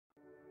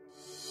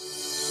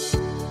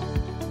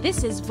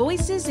This is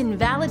Voices in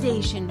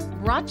Validation,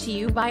 brought to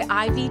you by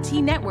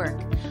IVT Network.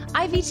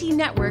 IVT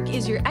Network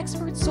is your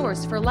expert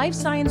source for life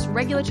science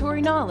regulatory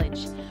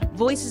knowledge.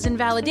 Voices in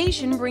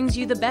Validation brings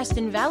you the best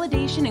in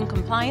validation and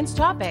compliance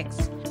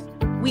topics.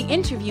 We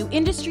interview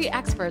industry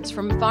experts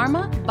from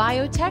pharma,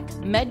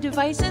 biotech, med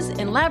devices,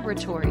 and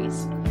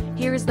laboratories.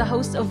 Here is the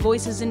host of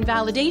Voices in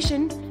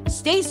Validation,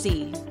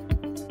 Stacey.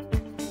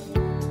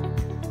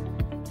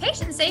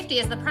 Patient safety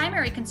is the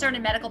primary concern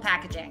in medical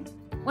packaging.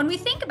 When we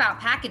think about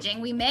packaging,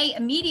 we may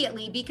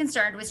immediately be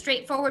concerned with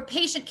straightforward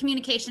patient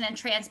communication and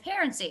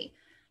transparency.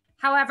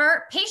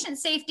 However, patient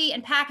safety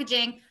and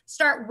packaging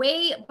start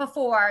way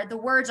before the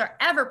words are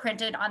ever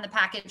printed on the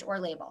package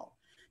or label.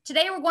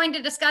 Today, we're going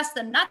to discuss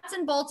the nuts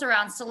and bolts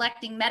around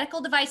selecting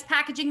medical device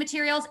packaging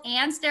materials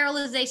and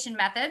sterilization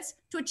methods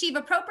to achieve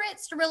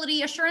appropriate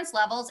sterility assurance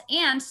levels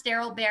and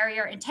sterile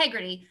barrier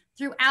integrity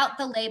throughout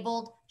the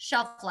labeled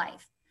shelf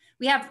life.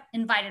 We have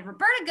invited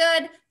Roberta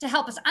Goode to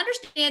help us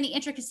understand the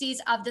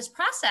intricacies of this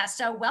process.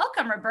 So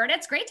welcome, Roberta.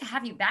 It's great to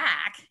have you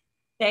back.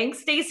 Thanks,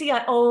 Stacey.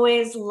 I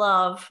always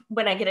love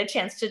when I get a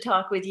chance to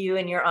talk with you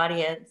and your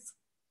audience.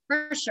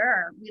 For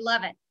sure. We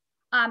love it.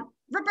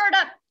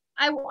 Roberta,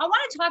 I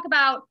want to talk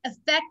about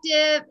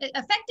effective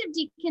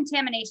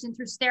decontamination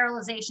through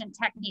sterilization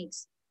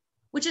techniques,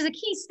 which is a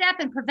key step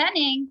in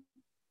preventing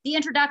the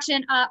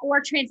introduction or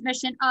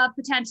transmission of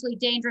potentially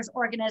dangerous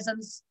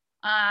organisms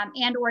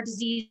and or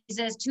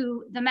diseases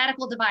to the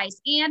medical device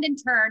and in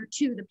turn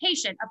to the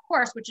patient, of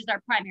course, which is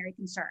our primary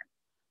concern.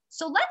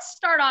 So let's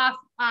start off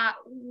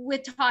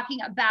with talking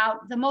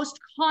about the most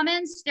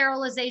common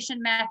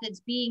sterilization methods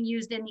being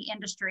used in the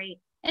industry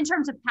in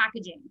terms of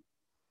packaging.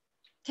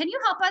 Can you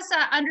help us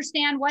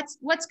understand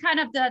what's kind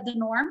of the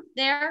norm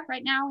there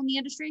right now in the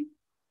industry?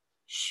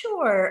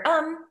 Sure.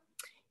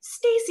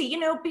 Stacey,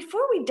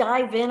 before we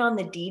dive in on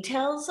the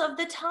details of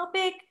the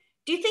topic,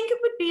 do you think it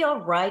would be all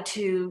right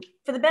to,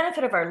 for the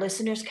benefit of our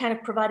listeners, kind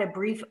of provide a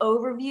brief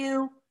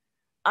overview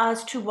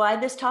as to why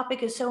this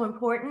topic is so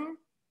important?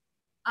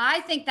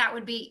 I think that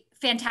would be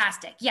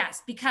fantastic.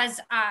 Yes,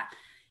 because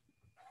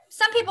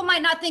some people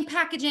might not think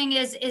packaging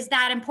is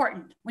that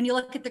important when you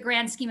look at the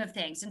grand scheme of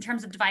things in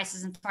terms of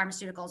devices and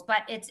pharmaceuticals,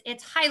 but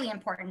it's highly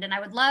important. And I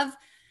would love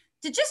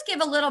to just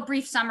give a little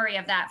brief summary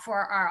of that for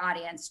our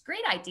audience.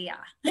 Great idea.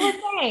 Well,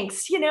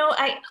 thanks.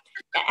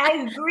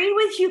 I agree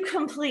with you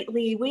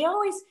completely. We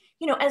always,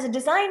 as a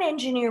design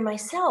engineer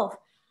myself,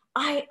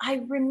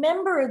 I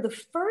remember the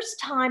first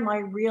time I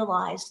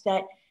realized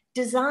that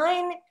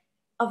design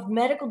of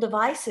medical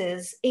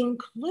devices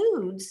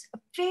includes a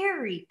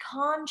very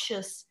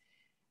conscious,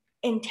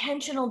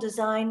 intentional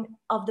design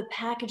of the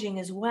packaging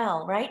as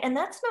well, right? And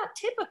that's not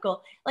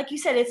typical. Like you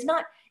said, it's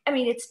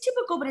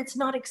typical, but it's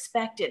not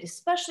expected,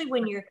 especially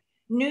when you're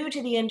new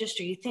to the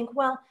industry. You think,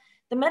 well,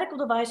 the medical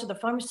device or the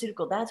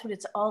pharmaceutical, that's what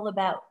it's all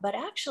about. But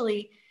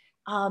actually,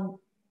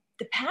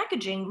 the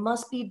packaging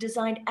must be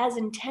designed as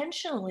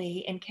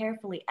intentionally and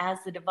carefully as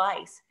the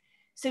device.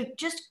 So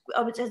just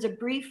as a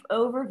brief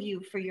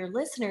overview for your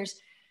listeners,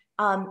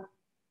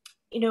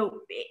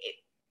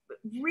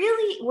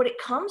 really what it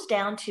comes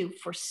down to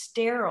for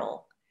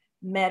sterile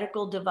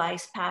medical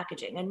device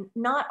packaging, and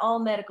not all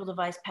medical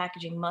device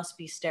packaging must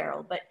be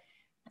sterile, but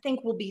I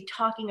think we'll be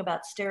talking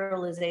about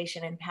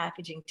sterilization and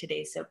packaging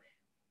today, so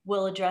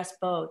we'll address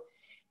both.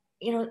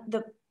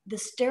 The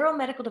sterile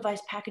medical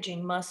device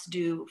packaging must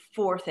do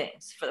four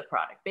things for the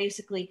product.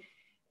 Basically,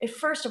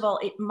 first of all,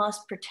 it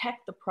must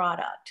protect the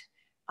product,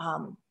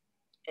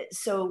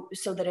 so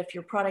that if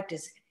your product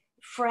is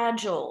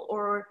fragile,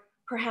 or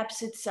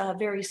perhaps it's a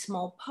very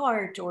small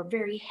part, or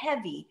very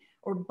heavy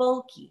or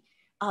bulky,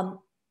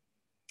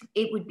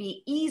 it would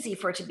be easy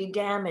for it to be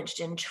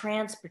damaged in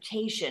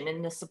transportation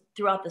and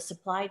throughout the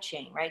supply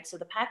chain, right? So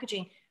the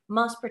packaging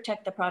must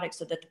protect the product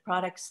so that the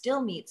product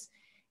still meets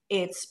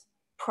its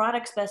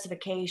product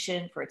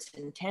specification for its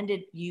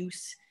intended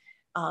use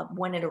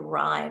when it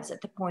arrives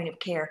at the point of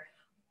care.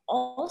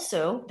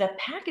 Also, the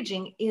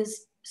packaging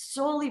is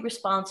solely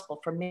responsible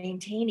for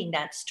maintaining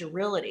that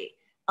sterility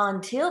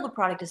until the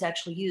product is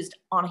actually used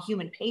on a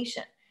human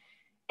patient.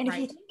 And if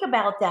you think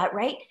about that,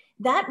 right,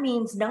 that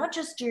means not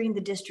just during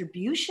the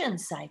distribution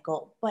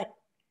cycle, but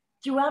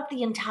throughout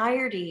the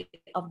entirety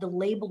of the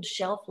labeled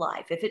shelf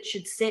life. If it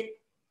should sit,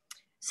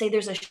 say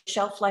there's a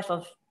shelf life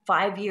of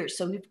 5 years,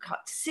 so we've got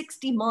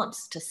 60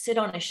 months to sit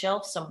on a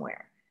shelf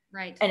somewhere.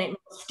 Right. And it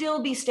will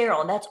still be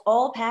sterile, and that's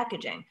all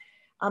packaging.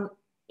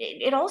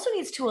 It also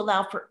needs to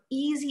allow for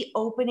easy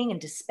opening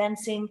and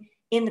dispensing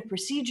in the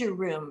procedure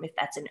room, if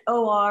that's an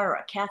OR or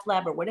a cath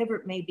lab or whatever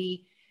it may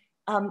be,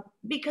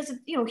 because of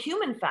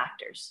human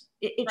factors.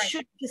 It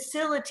should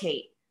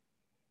facilitate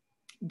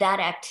that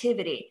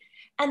activity.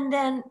 And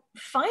then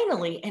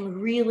finally,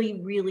 and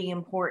really, really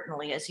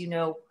importantly, as you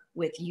know,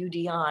 with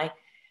UDI,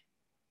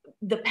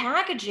 the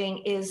packaging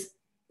is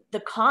the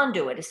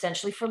conduit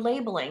essentially for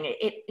labeling.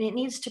 It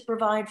needs to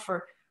provide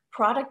for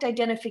product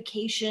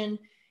identification,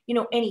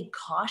 any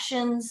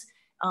cautions.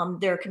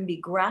 There can be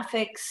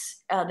graphics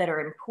that are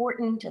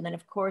important. And then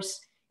of course,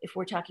 if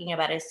we're talking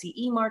about a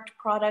CE marked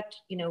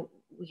product,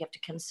 we have to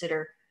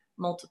consider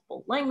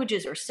multiple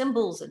languages or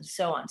symbols and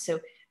so on. So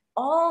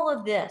all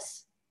of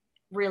this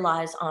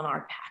relies on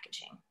our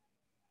packaging.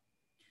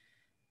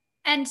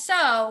 And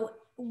so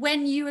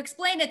when you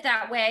explain it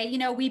that way, you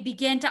know, we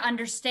begin to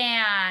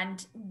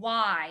understand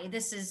why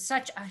this is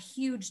such a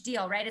huge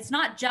deal, right? It's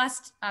not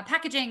just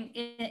packaging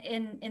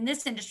in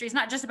this industry. It's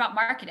not just about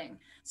marketing.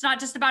 It's not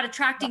just about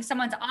attracting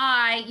someone's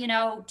eye, you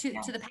know, to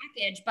the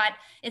package, but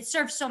it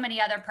serves so many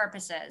other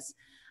purposes.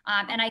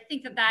 And I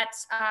think that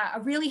that's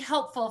really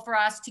helpful for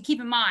us to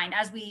keep in mind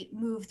as we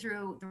move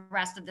through the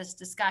rest of this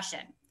discussion.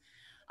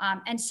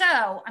 And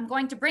so I'm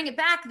going to bring it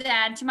back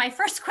then to my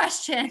first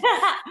question, which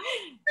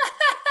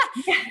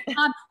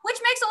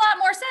makes a lot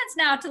more sense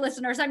now to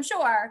listeners, I'm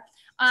sure.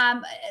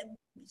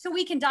 So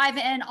we can dive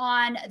in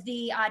on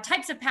the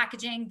types of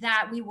packaging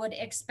that we would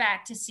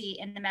expect to see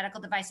in the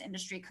medical device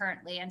industry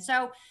currently. And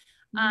so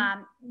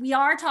we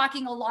are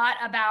talking a lot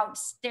about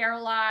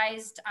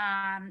sterilized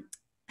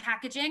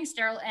packaging,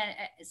 sterile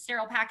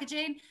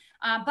packaging.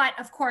 But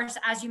of course,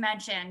 as you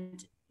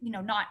mentioned, you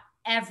know, not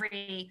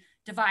every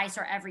device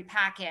or every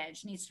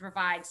package needs to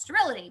provide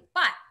sterility.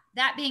 But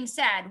that being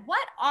said,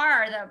 what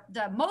are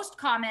the most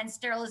common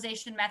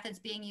sterilization methods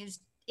being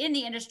used in the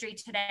industry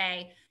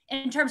today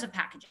in terms of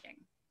packaging?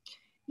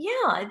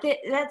 Yeah,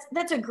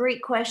 that's a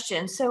great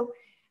question. So,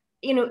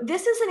 you know,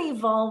 this is an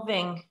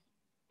evolving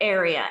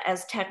area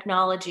as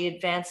technology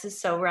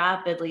advances so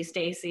rapidly,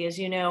 Stacey, as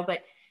you know,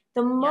 but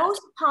the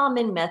most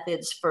common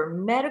methods for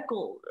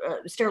medical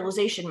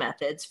sterilization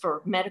methods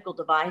for medical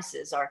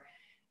devices are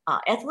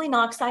ethylene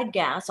oxide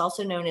gas,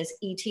 also known as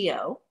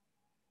ETO,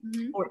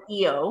 or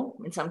EO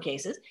in some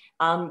cases,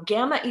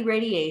 gamma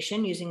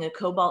irradiation using a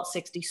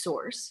cobalt-60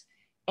 source,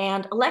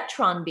 and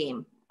electron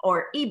beam,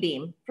 or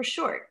E-beam for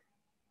short.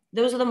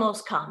 Those are the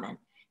most common.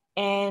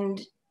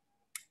 And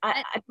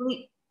I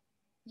believe...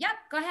 Yep,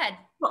 go ahead.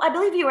 Well, I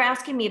believe you were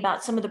asking me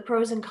about some of the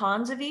pros and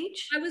cons of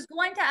each. I was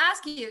going to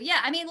ask you. Yeah,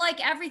 I mean,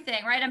 like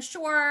everything, right? I'm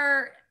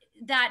sure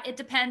that it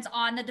depends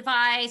on the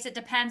device. It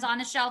depends on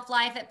the shelf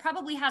life. It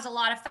probably has a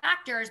lot of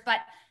factors, but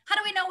how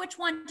do we know which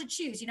one to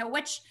choose? You know,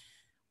 what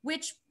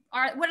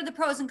are the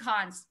pros and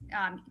cons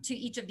to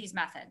each of these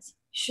methods?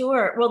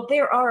 Sure. Well,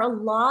 there are a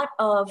lot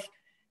of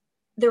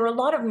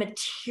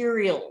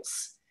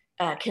materials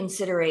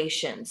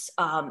considerations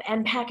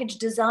and package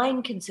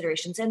design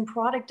considerations and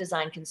product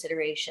design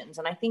considerations.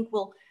 And I think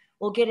we'll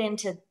get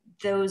into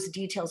those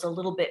details a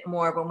little bit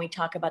more when we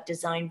talk about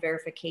design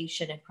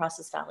verification and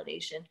process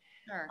validation.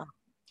 Sure.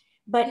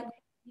 But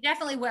you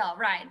definitely will,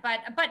 right?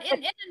 But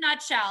in a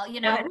nutshell, you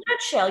know. In a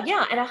nutshell,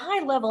 yeah, at a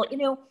high level, you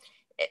know,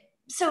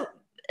 so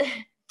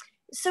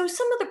some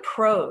of the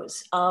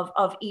pros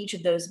of each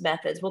of those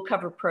methods, we'll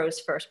cover pros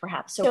first,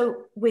 perhaps.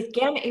 So with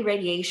gamma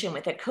irradiation,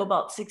 with a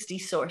cobalt-60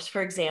 source,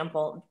 for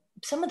example,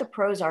 some of the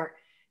pros are,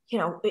 you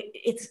know,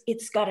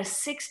 it's got a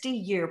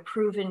 60-year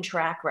proven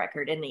track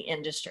record in the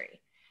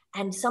industry.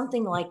 And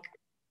something like,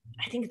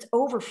 I think it's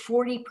over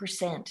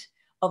 40%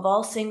 of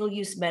all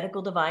single-use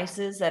medical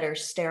devices that are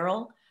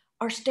sterile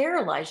are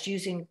sterilized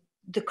using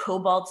the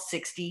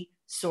cobalt-60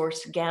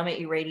 source gamma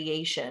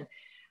irradiation.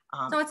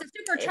 So it's a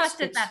super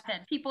trusted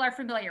method. People are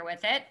familiar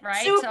with it,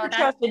 right? Super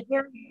trusted,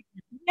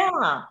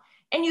 yeah.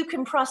 And you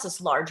can process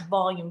large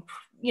volume,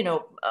 you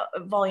know,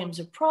 volumes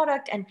of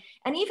product and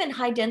even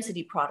high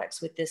density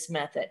products with this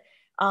method.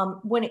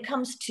 When it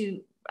comes to,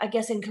 I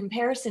guess, in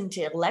comparison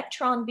to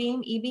electron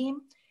beam,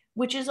 E-beam,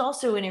 which is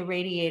also an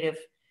irradiative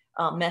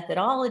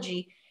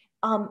methodology,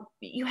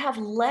 you have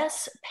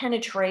less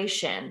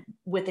penetration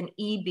with an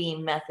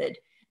E-beam method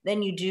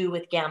than you do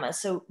with gamma.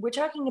 So we're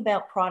talking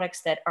about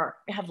products that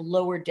have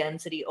lower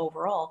density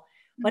overall,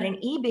 but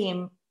an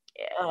E-beam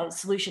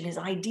solution is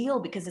ideal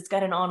because it's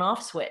got an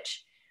on-off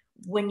switch.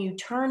 When you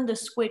turn the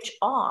switch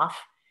off,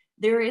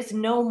 there is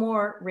no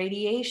more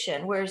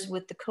radiation. Whereas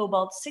with the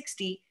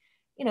cobalt-60,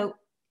 you know,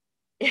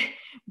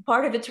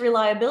 part of its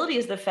reliability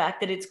is the fact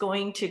that it's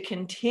going to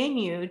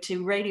continue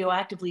to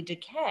radioactively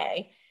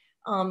decay.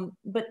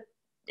 But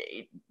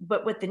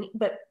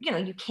you know,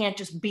 you can't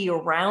just be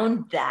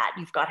around that.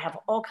 You've got to have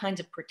all kinds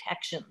of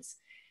protections.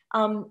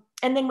 And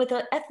then with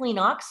the ethylene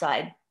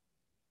oxide,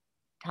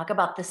 talk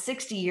about the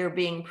 60-year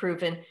being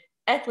proven.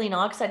 Ethylene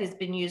oxide has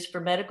been used for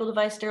medical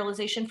device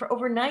sterilization for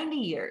over 90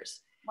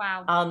 years.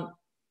 Wow.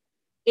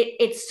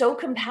 It's so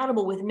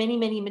compatible with many,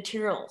 many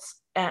materials.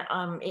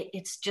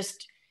 It's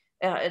just,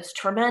 it's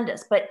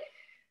tremendous. But,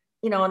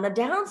 you know, on the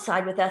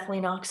downside with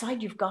ethylene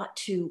oxide, you've got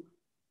to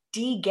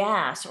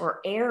degas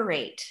or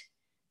aerate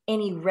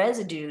any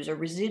residues or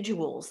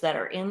residuals that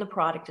are in the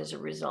product as a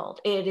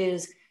result. It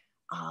is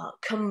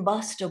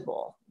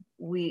combustible.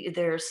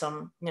 There's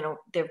some, you know,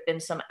 there have been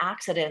some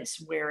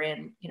accidents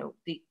wherein, you know,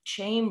 the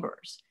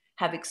chambers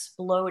have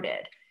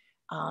exploded.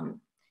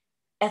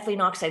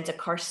 Ethylene oxide is a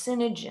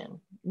carcinogen,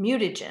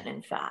 mutagen,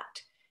 in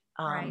fact.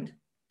 Right.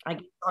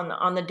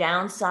 On the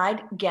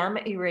downside, gamma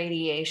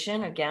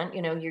irradiation, again,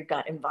 you know, you've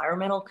got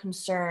environmental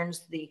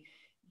concerns. The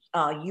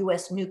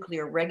U.S.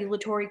 Nuclear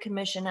Regulatory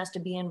Commission has to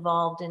be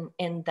involved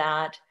in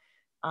that.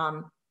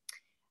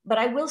 But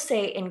I will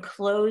say in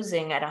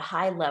closing at a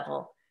high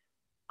level,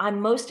 I'm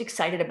most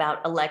excited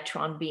about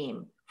electron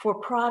beam for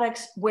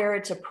products where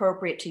it's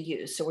appropriate to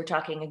use. So we're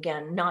talking,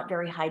 again, not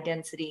very high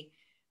density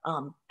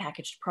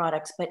packaged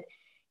products, but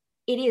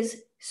it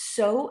is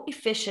so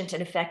efficient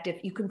and effective.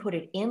 You can put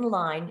it in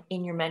line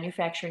in your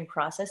manufacturing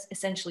process,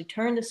 essentially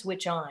turn the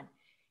switch on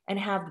and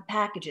have the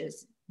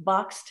packages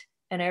boxed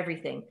and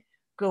everything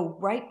go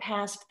right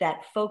past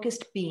that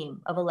focused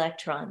beam of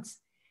electrons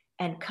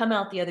and come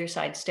out the other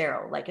side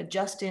sterile, like a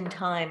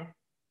just-in-time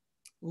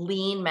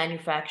lean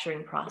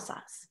manufacturing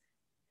process.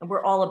 And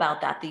we're all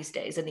about that these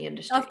days in the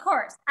industry. Of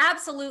course,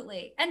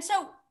 absolutely. And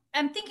so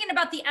I'm thinking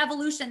about the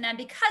evolution then,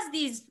 because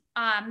these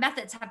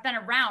methods have been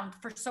around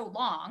for so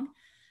long.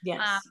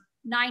 Yes.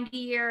 90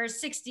 years,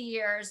 60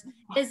 years,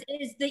 is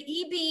the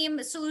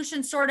e-beam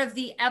solution sort of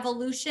the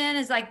evolution?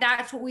 Is like,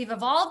 that's what we've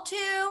evolved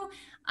to?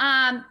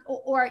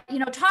 Or, you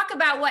know, talk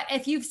about what,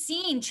 if you've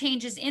seen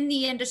changes in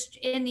the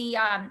industry,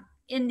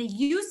 in the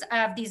use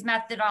of these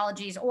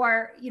methodologies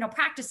or, you know,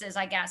 practices,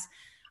 I guess,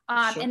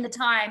 Sure. in the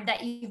time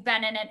that you've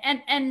been in it.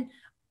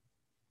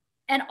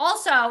 And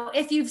also,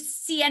 if you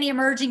see any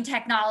emerging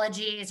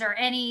technologies or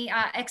any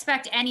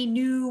expect any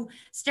new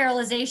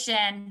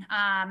sterilization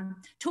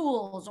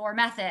tools or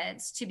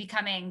methods to be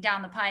coming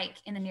down the pike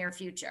in the near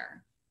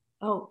future.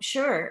 Oh,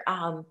 sure.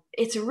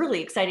 It's a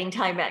really exciting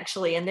time,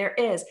 actually. And there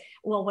is,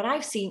 well, what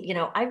I've seen, you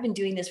know, I've been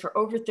doing this for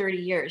over 30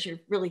 years. You're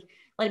really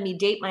letting me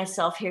date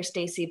myself here,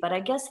 Stacey. But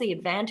I guess the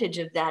advantage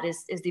of that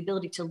is the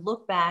ability to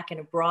look back in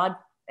a broad,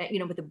 you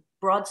know, with a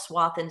broad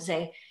swath and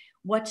say,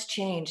 what's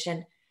changed?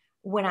 And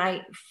when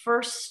I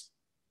first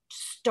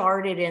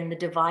started in the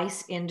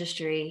device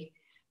industry,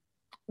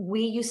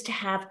 we used to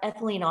have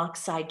ethylene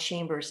oxide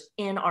chambers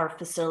in our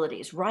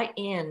facilities, right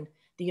in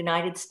the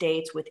United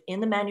States, within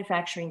the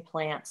manufacturing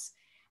plants.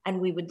 And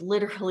we would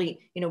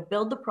literally, you know,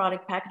 build the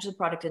product, package the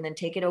product, and then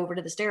take it over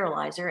to the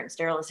sterilizer and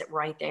sterilize it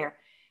right there.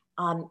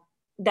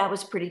 That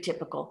was pretty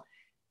typical.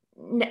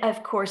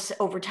 Of course,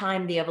 over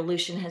time, the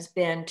evolution has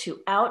been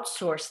to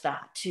outsource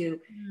that to,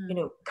 you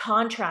know,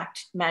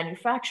 contract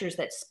manufacturers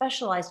that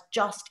specialize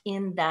just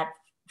in that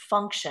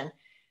function.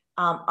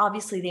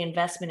 Obviously, the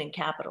investment in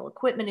capital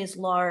equipment is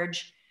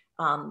large.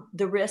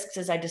 The risks,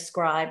 as I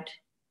described,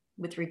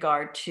 with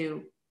regard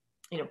to,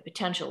 you know,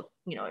 potential,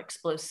 you know,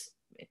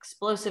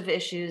 explosive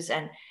issues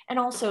and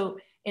also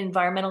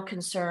environmental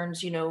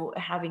concerns, you know,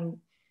 having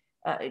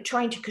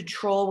trying to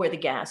control where the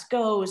gas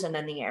goes and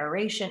then the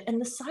aeration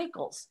and the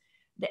cycles.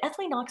 The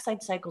ethylene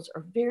oxide cycles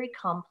are very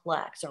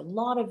complex. There are a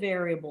lot of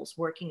variables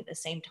working at the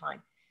same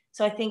time.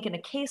 So I think in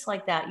a case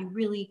like that,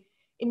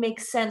 it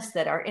makes sense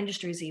that our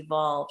industry's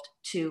evolved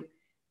to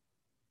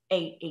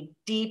a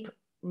deep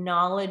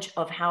knowledge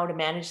of how to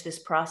manage this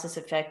process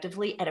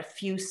effectively at a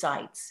few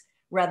sites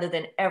rather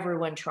than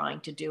everyone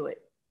trying to do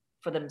it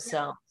for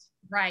themselves.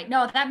 Right.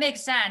 No, that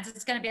makes sense.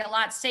 It's going to be a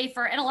lot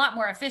safer and a lot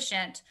more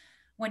efficient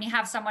when you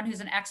have someone who's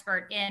an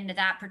expert in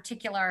that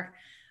particular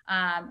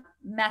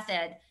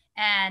method.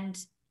 And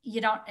you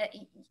don't,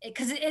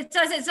 because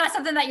it's not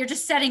something that you're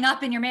just setting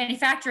up in your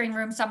manufacturing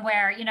room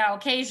somewhere, you know,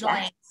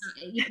 occasionally.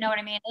 Yes. You know what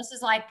I mean? This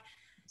is like,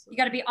 you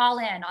got to be all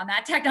in on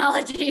that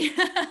technology.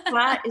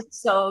 That is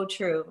so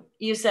true.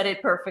 You said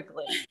it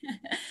perfectly.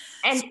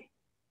 And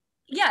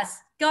yes,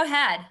 go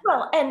ahead.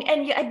 Well,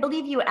 and I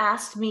believe you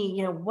asked me,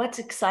 you know, what's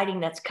exciting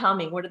that's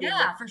coming? What are the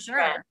for sure.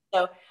 trends?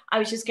 So I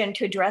was just going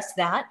to address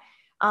that.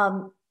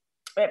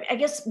 I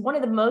guess one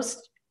of the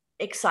most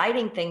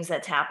exciting things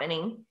that's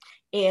happening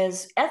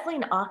is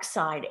ethylene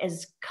oxide,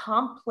 as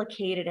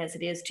complicated as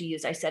it is to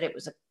use. I said it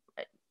was a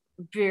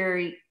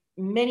very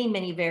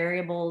many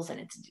variables,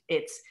 and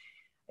it's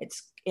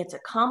a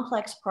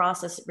complex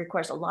process. It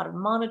requires a lot of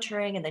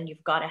monitoring, and then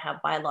you've got to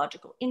have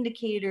biological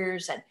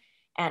indicators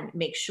and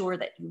make sure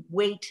that you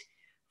wait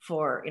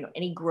for, you know,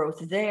 any growth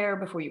there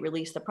before you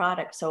release the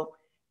product. So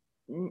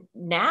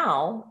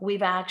now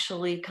we've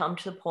actually come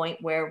to the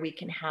point where we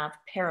can have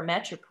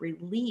parametric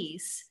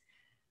release,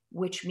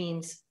 which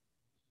means,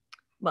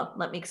 well,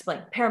 let me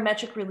explain.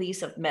 Parametric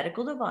release of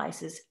medical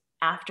devices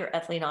after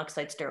ethylene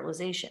oxide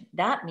sterilization.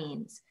 That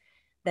means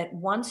that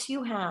once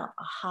you have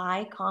a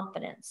high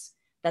confidence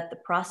that the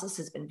process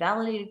has been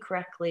validated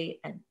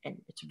correctly and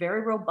it's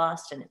very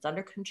robust and it's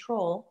under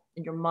control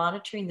and you're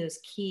monitoring those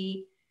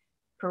key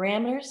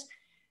parameters,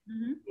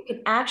 you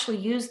can actually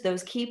use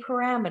those key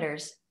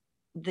parameters,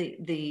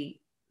 the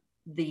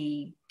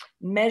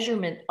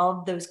measurement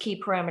of those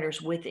key parameters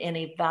within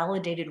a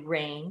validated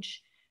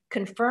range,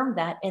 confirm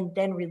that, and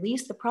then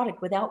release the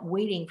product without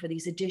waiting for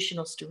these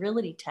additional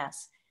sterility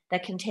tests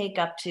that can take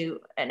up to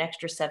an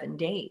extra 7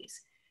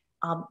 days.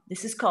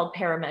 This is called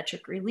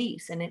parametric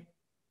release, and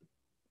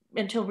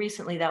until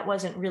recently that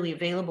wasn't really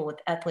available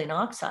with ethylene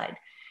oxide.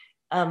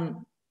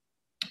 I'll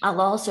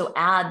also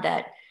add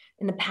that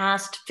in the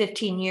past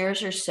 15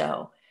 years or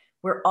so,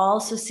 we're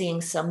also seeing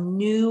some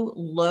new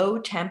low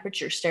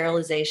temperature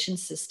sterilization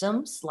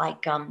systems,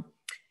 like a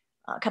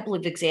couple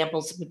of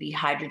examples would be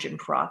hydrogen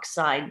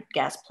peroxide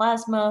gas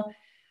plasma,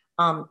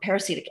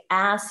 peracetic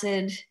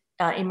acid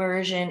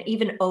immersion,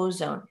 even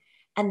ozone.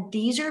 And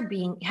these have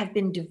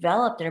been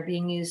developed and are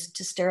being used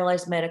to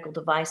sterilize medical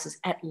devices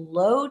at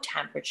low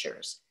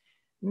temperatures.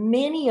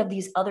 Many of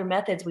these other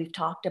methods we've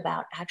talked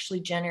about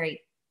actually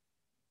generate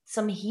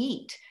some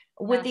heat,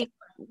 with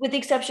the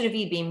exception of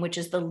E-beam, which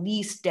is the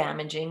least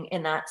damaging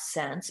in that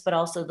sense, but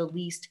also the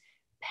least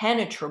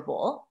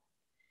penetrable.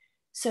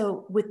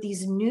 So with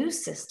these new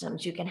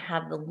systems, you can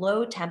have the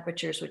low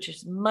temperatures, which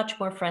is much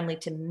more friendly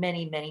to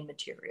many, many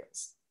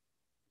materials.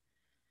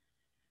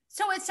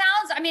 So it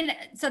sounds, I mean,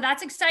 so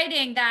that's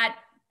exciting that,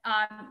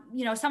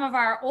 you know, some of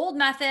our old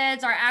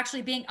methods are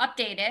actually being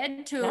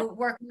updated to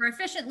work more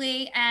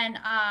efficiently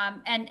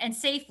and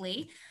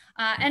safely.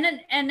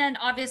 And then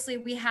obviously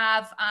we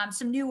have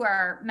some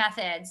newer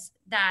methods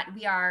that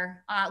we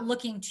are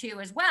looking to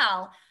as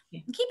well.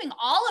 And keeping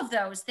all of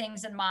those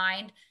things in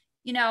mind,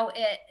 you know,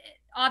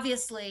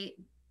 obviously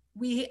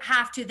we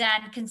have to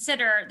then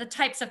consider the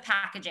types of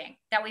packaging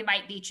that we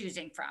might be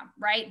choosing from,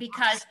 right?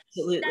 Because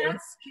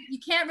you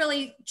can't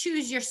really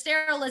choose your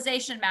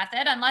sterilization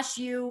method unless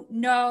you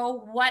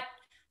know what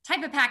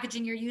type of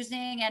packaging you're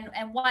using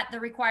and what the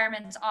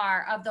requirements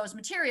are of those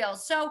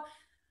materials. So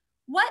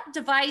what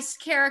device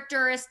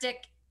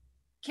characteristics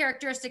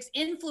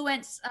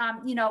influence,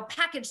 you know,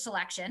 package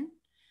selection?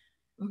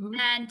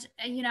 And,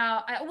 you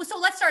know, so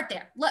let's start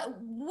there.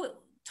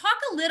 Talk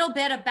a little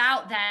bit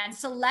about then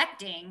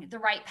selecting the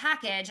right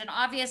package. And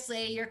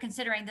obviously you're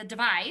considering the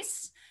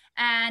device,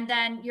 and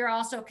then you're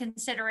also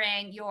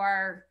considering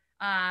your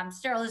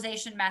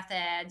sterilization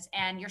methods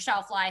and your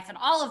shelf life and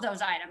all of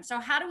those items. So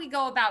how do we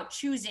go about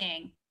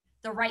choosing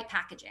the right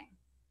packaging?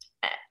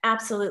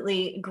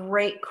 Absolutely.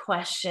 Great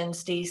question,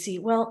 Stacey.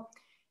 Well,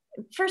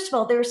 first of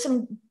all, there are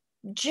some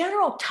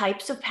general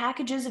types of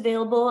packages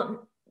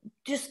available.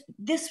 Just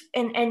this,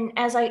 and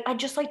as I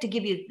just like to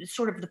give you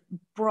sort of the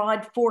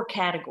broad 4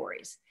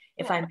 categories,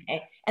 if I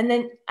may. And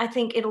then I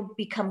think it'll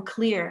become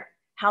clear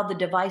how the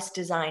device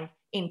design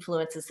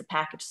influences the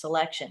package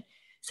selection.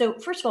 So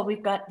first of all,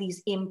 we've got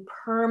these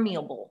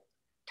impermeable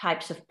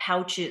types of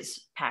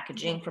pouches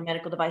packaging for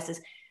medical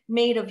devices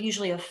made of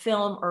usually a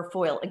film or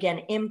foil,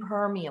 again,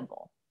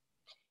 impermeable.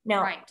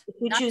 Now, if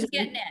we choose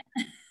getting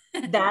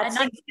it.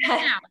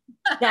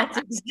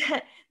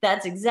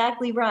 That's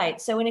exactly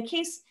right. So in a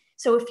case,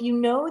 so if you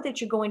know that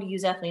you're going to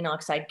use ethylene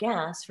oxide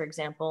gas, for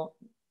example,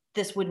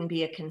 this wouldn't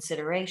be a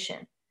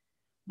consideration.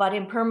 But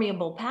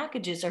impermeable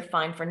packages are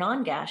fine for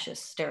non-gaseous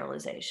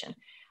sterilization.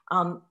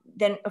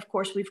 Then, of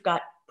course, we've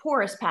got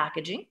porous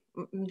packaging,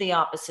 the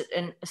opposite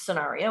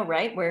scenario,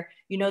 right? Where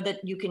you know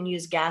that you can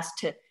use gas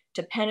to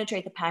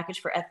penetrate the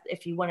package for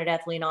if you wanted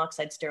ethylene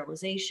oxide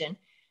sterilization.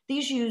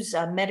 These use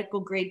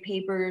medical grade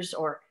papers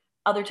or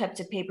other types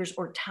of papers,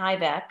 or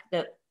Tyvek,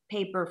 the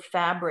paper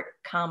fabric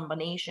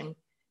combination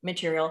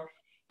material.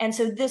 And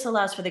so this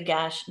allows for the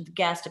gas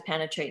to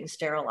penetrate and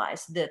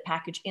sterilize the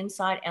package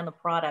inside and the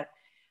product.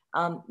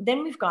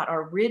 Then we've got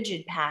our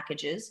rigid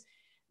packages.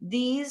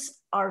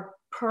 These are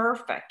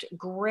perfect,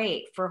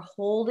 great for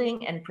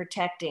holding and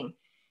protecting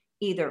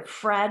either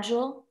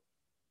fragile,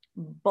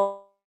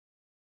 bulky,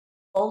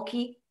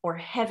 or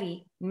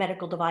heavy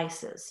medical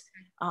devices.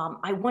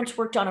 I once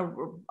worked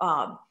on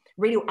a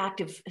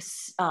radioactive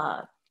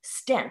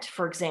stent,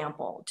 for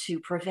example, to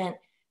prevent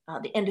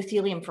the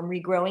endothelium from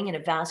regrowing in a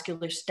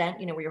vascular stent,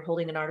 you know, where you're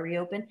holding an artery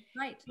open.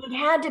 Right. It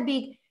had to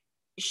be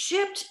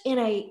shipped in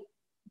a,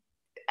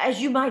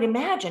 as you might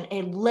imagine,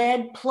 a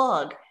lead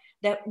plug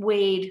that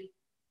weighed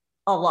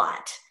a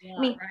lot. Yeah,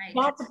 I mean,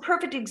 that's a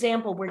perfect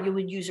example where you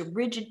would use a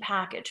rigid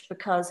package,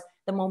 because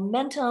the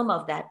momentum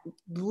of that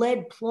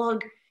lead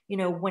plug, you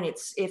know,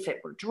 if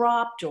it were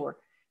dropped, or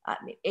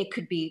it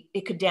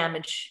could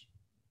damage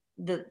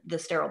the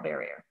sterile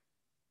barrier.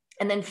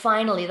 And then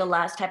finally, the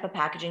last type of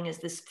packaging is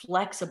this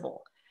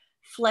flexible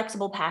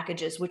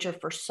packages, which are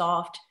for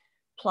soft,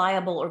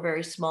 pliable, or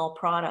very small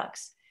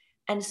products.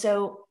 And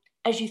so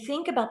as you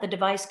think about the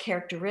device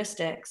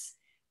characteristics,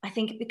 I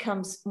think it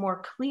becomes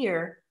more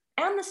clear,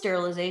 and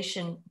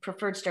the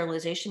preferred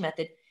sterilization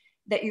method,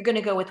 that you're going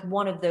to go with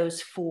one of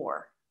those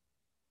 4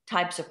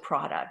 types of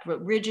product: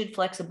 rigid,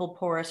 flexible,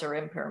 porous, or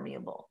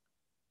impermeable.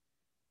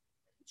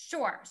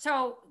 Sure.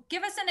 So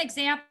give us an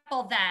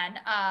example then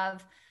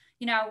of,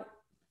 you know,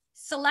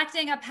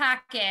 selecting a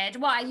package.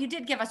 Well, you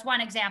did give us one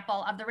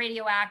example of the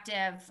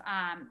radioactive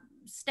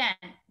stent,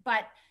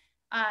 but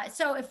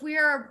so if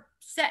we're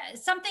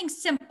something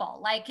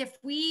simple, like if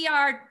we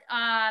are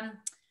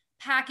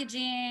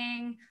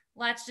packaging,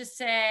 let's just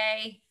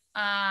say,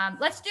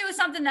 let's do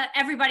something that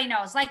everybody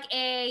knows, like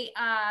a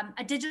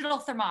digital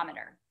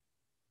thermometer,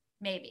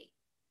 maybe.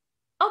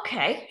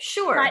 Okay,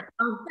 sure. But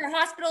for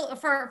hospital,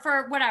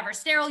 for whatever,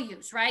 sterile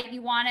use, right?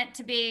 You want it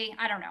to be,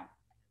 I don't know.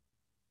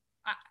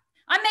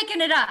 I'm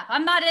making it up.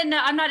 I'm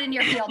not in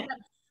your field,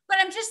 but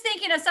I'm just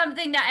thinking of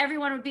something that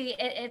everyone would be,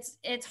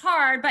 it's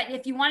hard, but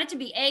if you want it to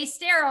be A,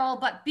 sterile,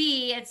 but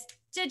B, it's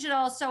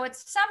digital, so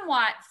it's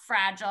somewhat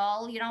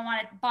fragile. You don't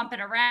want to bump it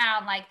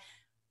around. Like,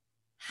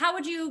 how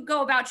would you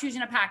go about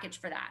choosing a package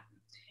for that?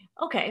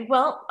 Okay,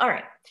 well, all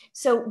right.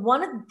 So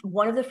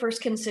one of the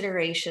first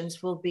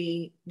considerations will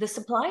be the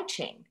supply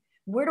chain.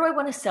 where do I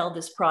want to sell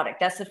this product?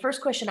 That's the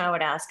first question I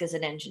would ask as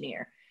an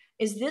engineer.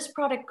 Is this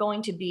product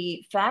going to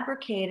be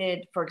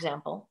fabricated, for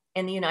example,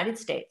 in the United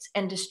States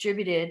and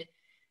distributed,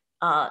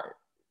 let's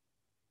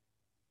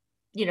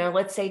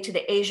say to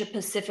the Asia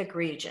Pacific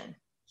region?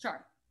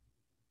 Sure.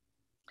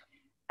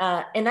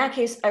 In that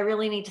case, I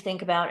really need to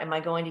think about, am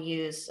I going to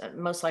use,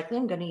 most likely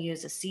I'm going to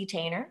use a sea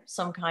container,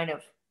 some kind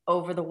of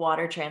over the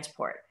water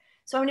transport.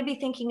 So I'm going to be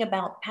thinking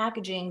about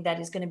packaging that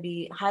is going to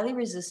be highly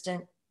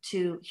resistant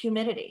to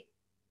humidity,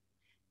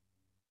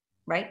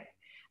 right?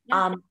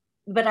 Yeah.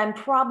 But I'm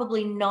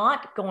probably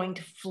not going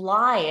to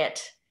fly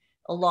it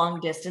a long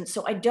distance.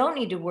 So I don't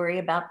need to worry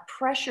about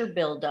pressure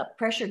buildup,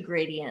 pressure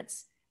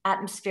gradients,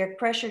 atmospheric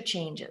pressure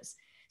changes.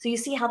 So you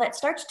see how that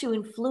starts to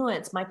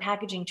influence my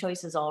packaging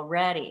choices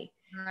already.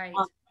 Right.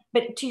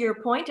 But to your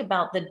point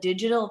about the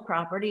digital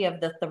property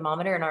of the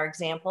thermometer in our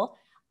example,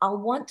 I'll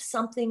want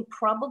something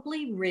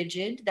probably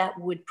rigid that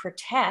would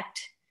protect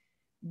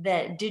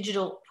the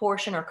digital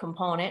portion or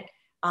component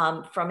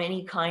from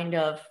any kind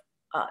of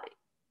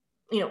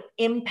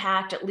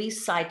impact, at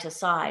least side to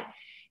side.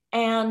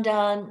 And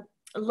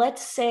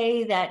let's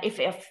say that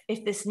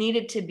if this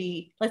needed to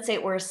be, let's say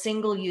it were a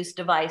single-use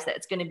device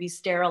that's going to be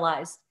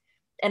sterilized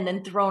and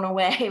then thrown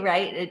away,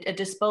 right? A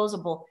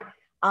disposable.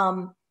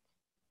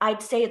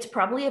 I'd say it's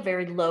probably a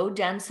very low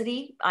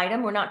density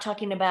item. We're not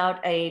talking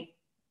about a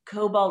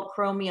cobalt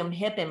chromium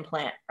hip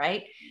implant,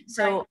 right?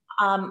 So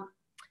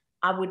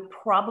I would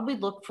probably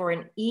look for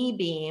an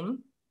E-beam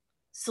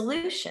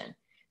solution.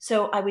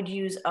 So I would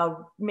use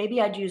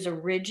maybe I'd use a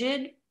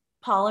rigid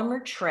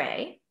polymer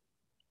tray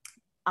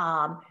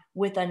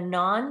with a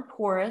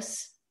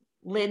non-porous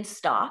lid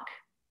stock,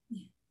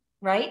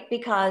 right?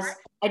 Because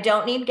I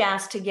don't need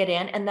gas to get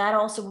in, and that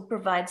also will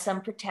provide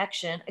some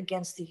protection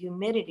against the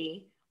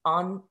humidity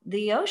on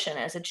the ocean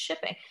as it's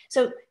shipping.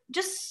 So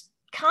just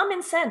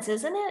common sense,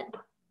 isn't it?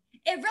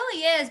 It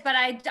really is, but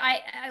I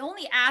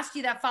only asked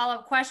you that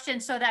follow-up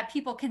question so that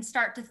people can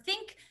start to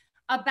think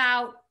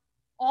about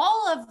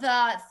all of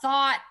the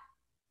thought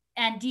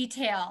and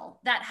detail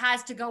that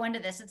has to go into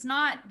this. It's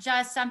not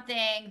just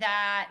something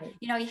that,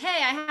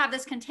 hey, I have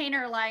this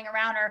container lying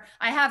around, or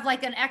I have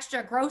like an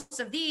extra gross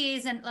of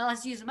these and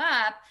let's use them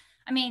up.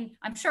 I mean,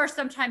 I'm sure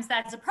sometimes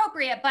that's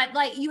appropriate, but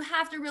like you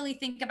have to really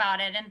think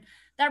about it. And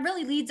that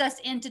really leads us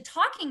into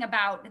talking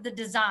about the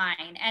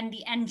design and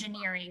the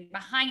engineering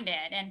behind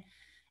it.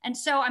 And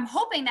so I'm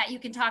hoping that you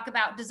can talk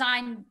about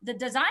the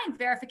design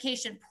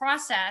verification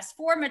process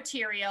for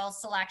material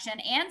selection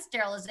and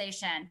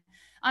sterilization,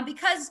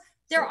 because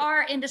there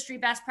are industry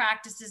best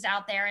practices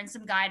out there and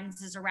some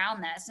guidances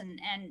around this.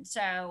 And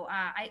so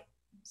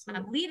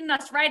I'm leading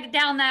us right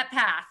down that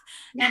path.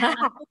 And I'm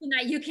hoping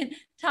that you can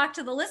talk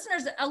to the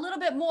listeners a little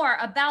bit more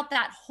about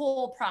that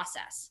whole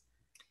process.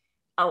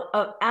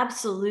 Oh,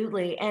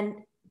 absolutely.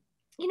 And,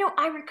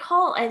 I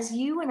recall as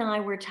you and I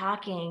were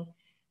talking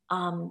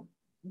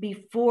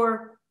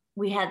before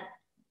we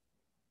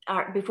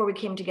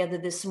came together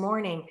this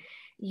morning,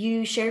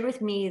 you shared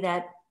with me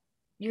that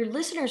your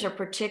listeners are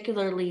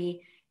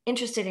particularly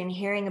interested in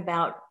hearing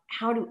about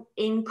how to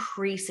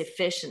increase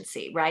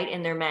efficiency, right,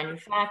 in their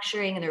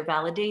manufacturing and their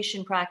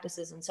validation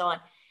practices and so on.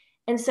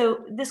 And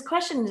so this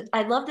question,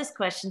 I love this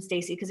question,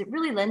 Stacey, because it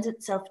really lends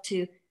itself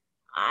to,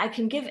 I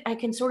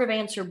can sort of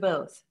answer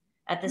both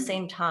at the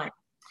same time.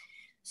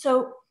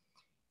 So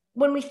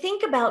when we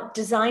think about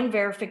design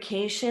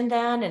verification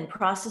then and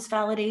process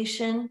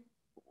validation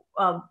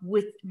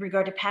with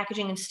regard to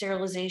packaging and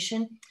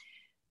sterilization,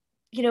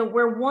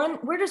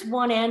 where does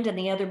one end and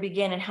the other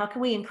begin, and how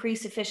can we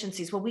increase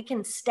efficiencies? Well, we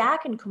can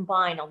stack and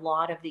combine a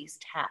lot of these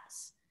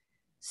tests.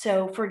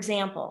 So for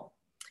example,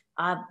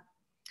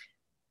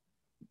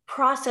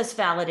 process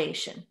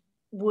validation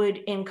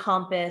would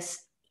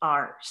encompass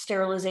our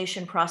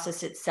sterilization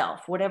process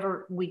itself,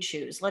 whatever we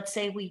choose. Let's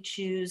say we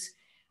choose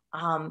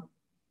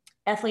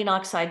ethylene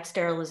oxide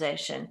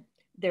sterilization.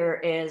 There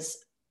is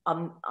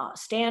a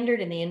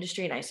standard in the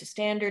industry, an ISO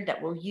standard,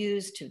 that we'll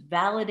use to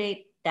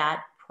validate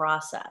that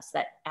process,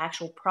 that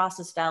actual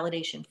process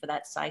validation for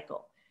that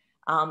cycle.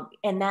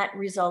 And that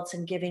results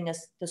in giving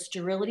us the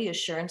sterility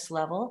assurance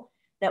level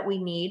that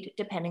we need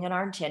depending on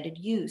our intended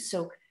use.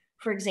 So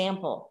for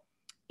example,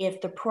 if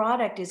the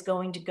product is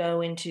going to go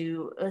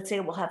into, let's say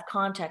it will have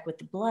contact with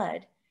the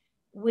blood,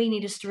 we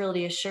need a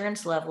sterility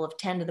assurance level of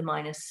 10 to the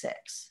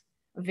 -6,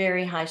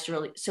 very high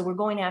sterility. So we're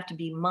going to have to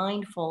be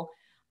mindful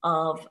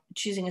of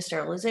choosing a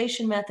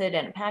sterilization method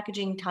and a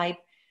packaging type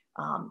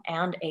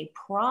and a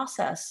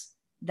process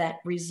that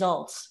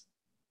results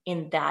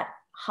in that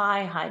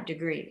high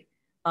degree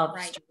of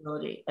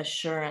sterility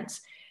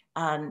assurance.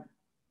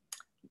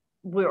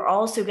 We're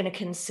also going to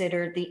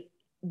consider the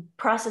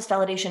process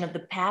validation of the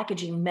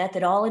packaging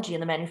methodology in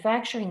the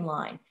manufacturing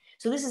line.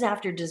 So this is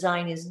after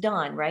design is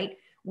done, right?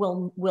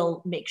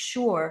 We'll make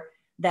sure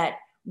that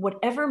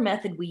whatever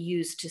method we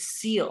use to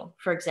seal,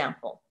 for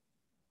example,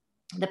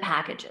 the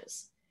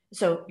packages.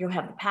 So you'll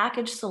have the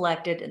package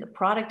selected and the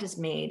product is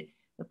made.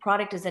 The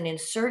product is then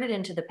inserted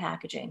into the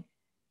packaging.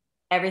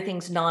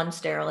 Everything's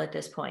non-sterile at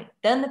this point.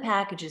 Then the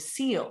package is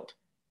sealed.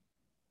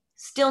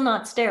 still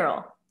not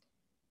sterile,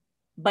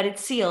 but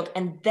it's sealed,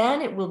 and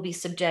then it will be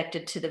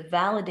subjected to the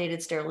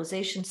validated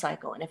sterilization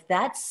cycle. And if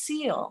that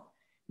seal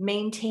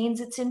maintains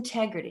its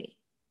integrity,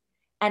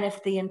 and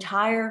if the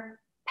entire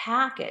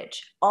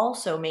package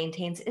also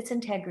maintains its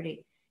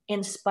integrity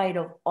in spite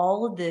of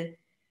all of the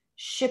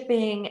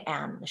shipping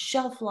and the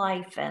shelf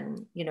life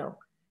and, you know,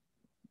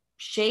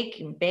 shake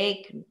and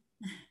bake and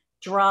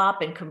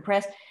drop and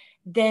compress,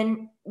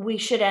 then we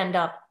should end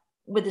up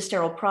with a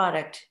sterile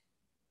product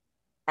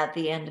at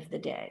the end of the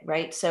day,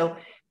 right? So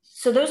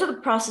those are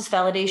the process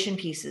validation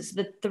pieces.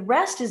 The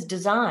rest is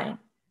design.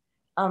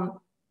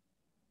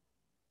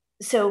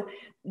 So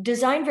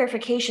design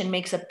verification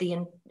makes up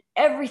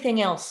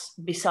everything else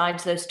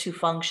besides those two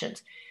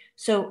functions.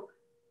 So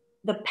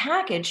the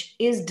package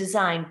is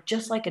designed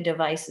just like a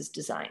device is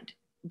designed.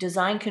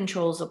 Design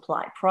controls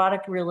apply,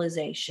 product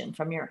realization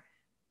from your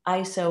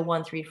ISO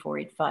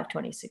 13485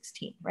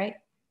 2016, right?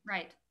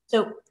 Right.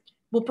 So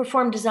we'll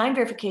perform design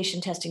verification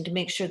testing to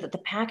make sure that the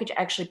package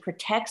actually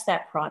protects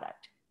that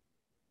product,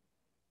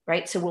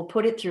 right? So we'll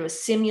put it through a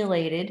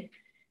simulated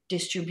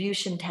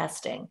distribution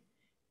testing.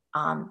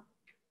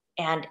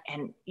 And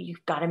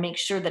you've got to make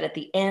sure that at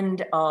the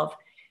end of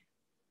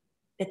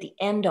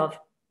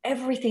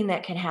everything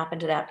that can happen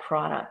to that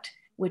product,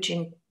 which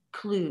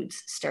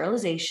includes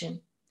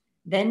sterilization,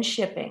 then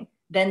shipping,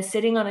 then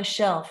sitting on a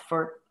shelf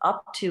for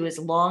up to as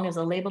long as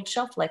a labeled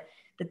shelf life,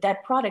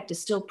 that product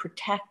is still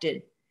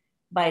protected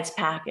by its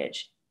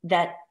package,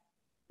 that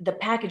the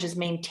package has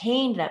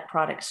maintained that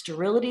product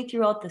sterility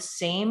throughout the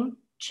same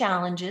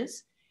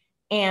challenges,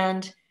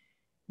 and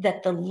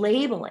that the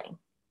labeling,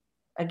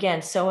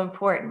 again, so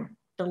important,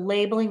 the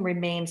labeling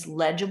remains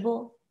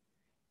legible,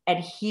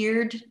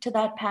 adhered to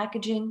that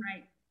packaging.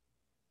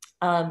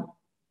 Right.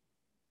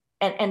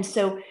 And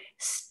so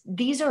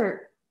these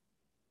are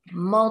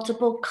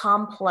multiple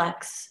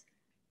complex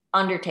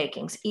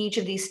undertakings, each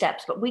of these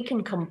steps, but we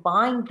can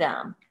combine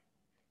them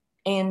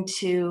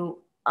into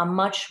a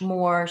much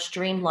more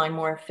streamlined,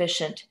 more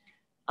efficient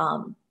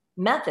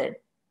method.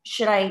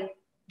 Should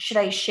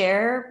I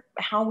share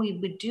how we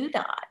would do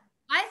that?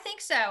 I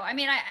think so. I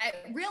mean, I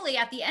really,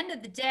 at the end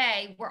of the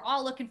day, we're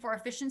all looking for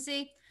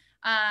efficiency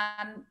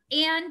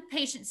and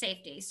patient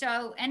safety.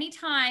 So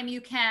anytime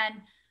you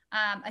can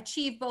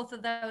achieve both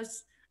of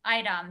those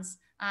items,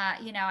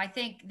 you know, I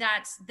think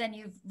then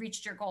you've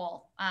reached your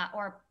goal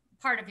or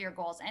part of your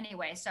goals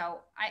anyway.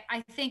 So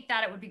I think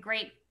that it would be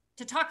great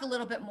to talk a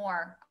little bit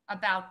more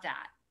about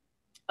that.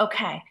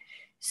 Okay.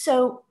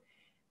 So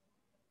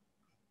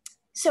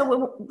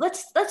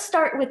let's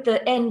start with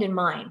the end in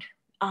mind.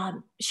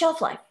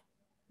 Shelf life.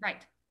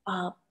 Right.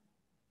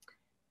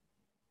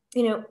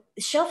 You know,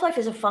 shelf life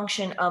is a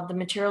function of the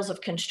materials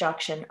of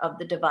construction of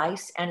the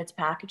device and its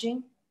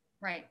packaging.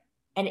 Right.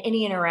 And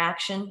any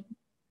interaction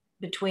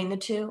between the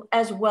two,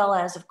 as well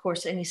as, of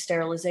course, any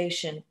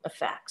sterilization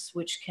effects,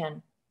 which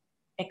can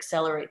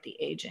accelerate the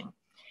aging.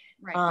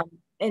 Right.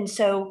 And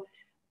so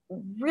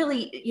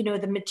really, you know,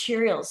 the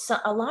materials, so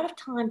a lot of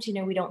times, you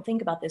know, we don't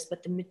think about this,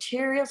 but the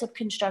materials of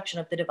construction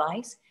of the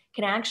device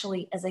can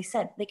actually, as I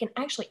said, they can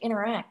actually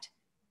interact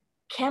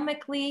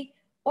chemically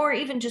or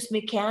even just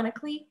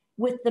mechanically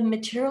with the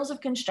materials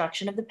of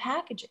construction of the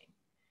packaging.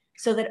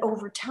 So that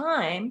over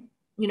time,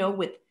 you know,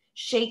 with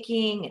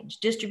shaking and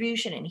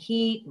distribution and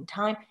heat and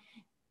time,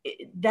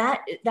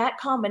 that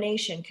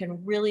combination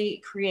can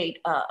really create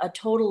a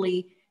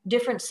totally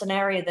different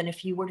scenario than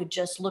if you were to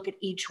just look at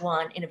each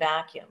one in a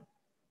vacuum.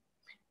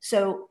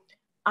 So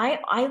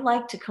I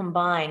like to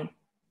combine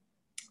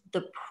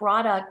the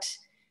product,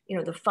 you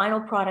know, the final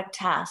product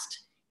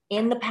test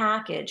in the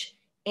package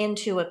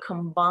into a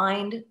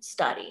combined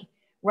study,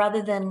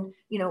 rather than,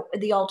 you know,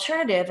 the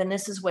alternative, and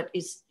this is what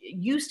is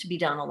used to be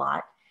done a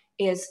lot,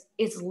 is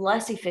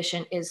less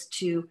efficient, is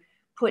to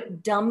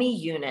put dummy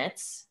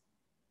units,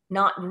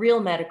 not real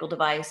medical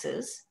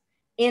devices,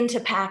 into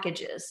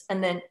packages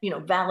and then, you know,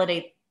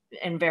 validate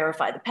and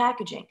verify the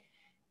packaging.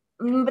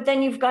 But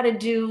then you've got to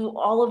do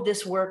all of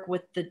this work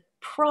with the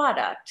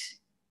product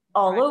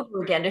all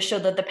over again to show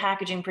that the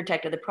packaging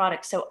protected the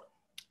product. So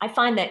I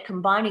find that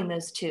combining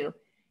those two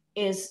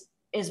is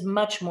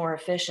much more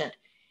efficient.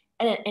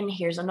 And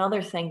here's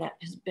another thing that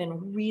has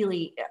been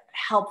really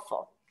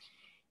helpful.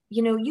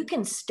 You know, you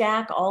can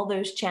stack all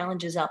those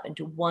challenges up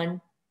into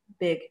one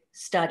big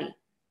study,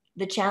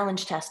 the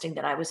challenge testing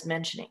that I was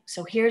mentioning.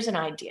 So here's an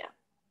idea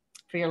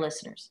for your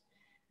listeners.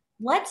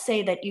 Let's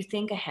say that you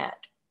think ahead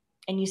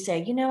and you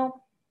say, you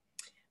know,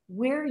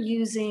 we're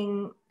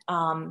using,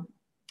 I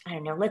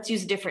don't know, let's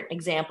use a different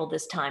example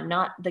this time,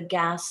 not the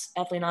gas,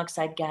 ethylene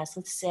oxide gas.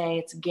 Let's say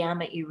it's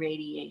gamma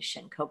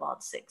irradiation,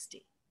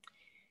 cobalt-60.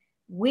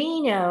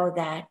 We know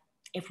that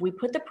if we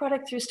put the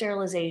product through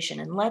sterilization,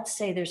 and let's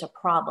say there's a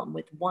problem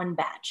with one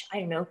batch, I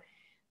don't know,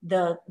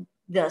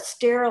 the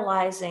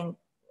sterilizing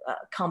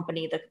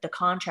company, the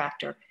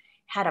contractor,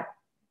 had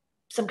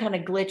some kind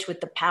of glitch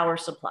with the power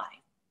supply.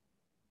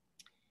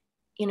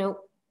 You know,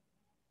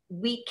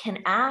 we can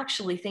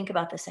actually think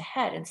about this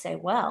ahead and say,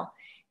 well,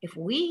 if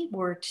we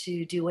were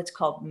to do what's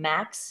called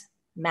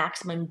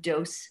maximum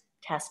dose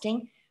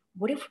testing,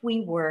 what if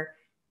we were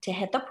to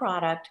hit the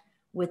product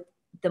with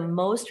the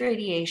most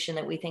radiation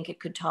that we think it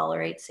could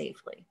tolerate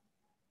safely?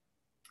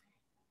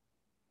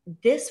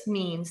 This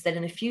means that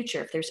in the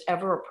future, if there's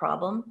ever a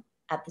problem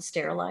at the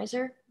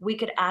sterilizer, we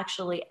could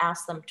actually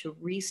ask them to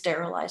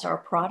re-sterilize our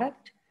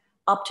product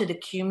up to the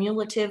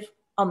cumulative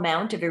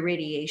amount of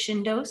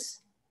irradiation dose.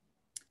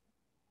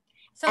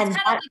 So it's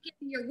kind of like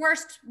getting your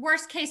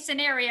worst case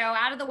scenario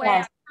out of the way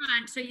up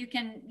front, so you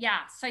can,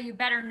 so you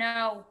better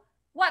know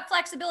what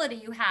flexibility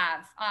you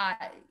have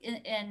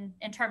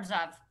in terms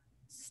of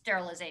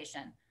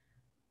sterilization.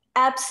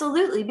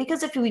 Absolutely,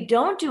 because if we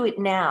don't do it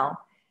now,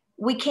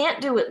 we can't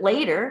do it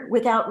later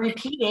without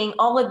repeating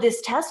all of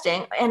this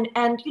testing and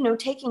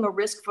taking a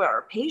risk for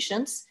our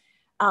patients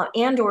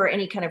and or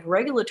any kind of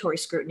regulatory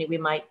scrutiny we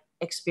might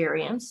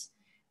experience.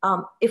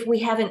 If we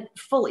haven't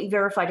fully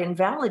verified and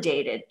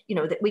validated,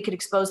 that we could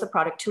expose the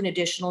product to an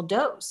additional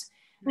dose.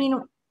 I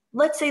mean,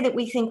 let's say that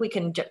we think we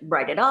can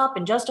write it up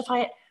and justify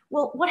it.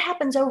 Well, what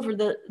happens over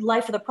the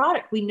life of the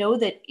product? We know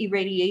that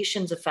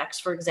irradiation's effects,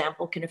 for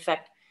example, can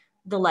affect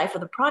the life of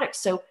the product.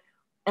 So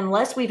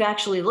unless we've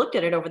actually looked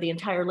at it over the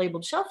entire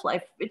labeled shelf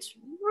life, it's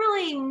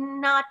really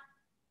not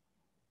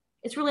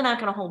going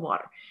to hold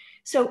water.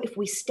 So if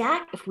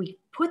we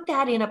put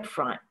that in up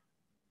front,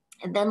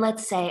 and then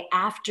let's say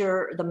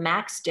after the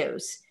max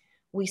dose,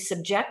 we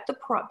subject the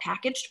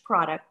packaged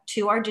product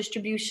to our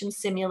distribution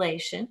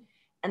simulation.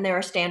 And there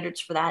are standards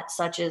for that,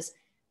 such as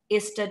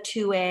ISTA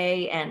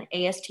 2A and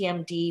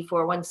ASTM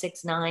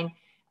D4169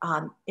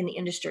 in the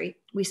industry.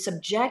 We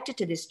subject it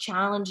to this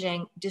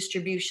challenging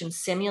distribution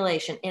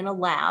simulation in a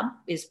lab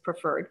is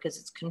preferred because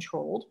it's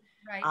controlled.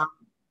 Right.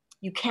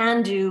 You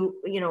can do,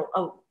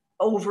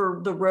 over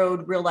the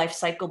road real life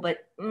cycle,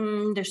 but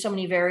there's so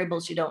many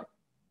variables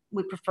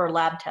we prefer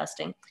lab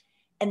testing.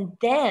 And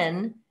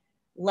then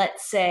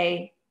let's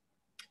say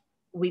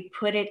we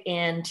put it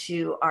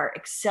into our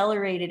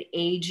accelerated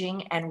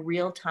aging and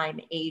real-time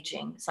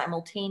aging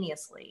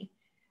simultaneously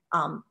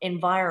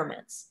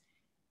environments.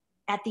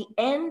 At the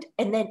end,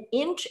 and then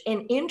in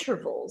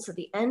intervals, at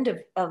the end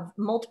of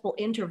multiple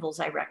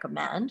intervals, I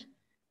recommend,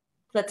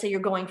 let's say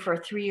you're going for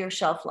a 3-year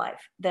shelf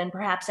life, then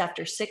perhaps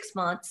after 6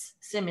 months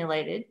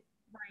simulated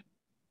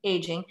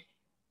aging,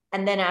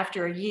 and then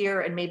after a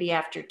year and maybe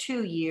after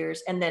 2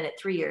 years, and then at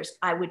 3 years,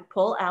 I would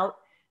pull out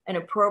an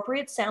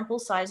appropriate sample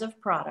size of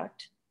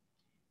product,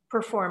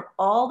 perform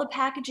all the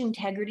package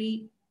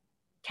integrity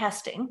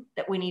testing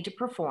that we need to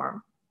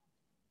perform.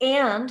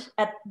 And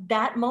at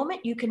that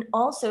moment, you can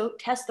also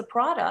test the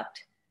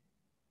product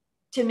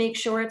to make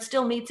sure it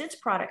still meets its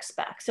product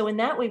spec. So in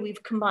that way,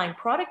 we've combined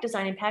product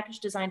design and package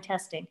design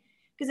testing,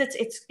 because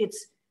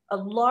it's a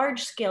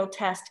large scale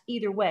test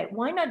either way.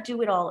 Why not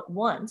do it all at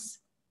once?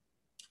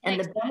 And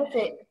the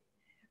benefit,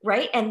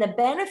 right? And the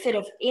benefit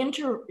of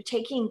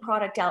taking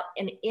product out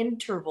in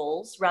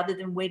intervals rather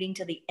than waiting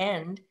to the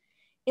end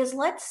is,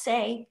 let's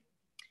say,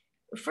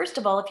 first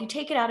of all, if you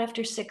take it out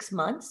after 6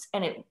 months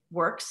and it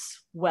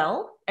works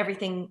well,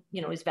 everything,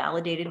 is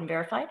validated and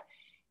verified,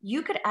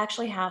 you could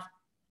actually have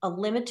a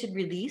limited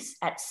release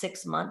at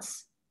 6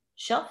 months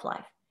shelf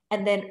life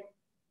and then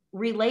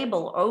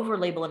relabel,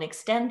 overlabel, and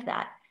extend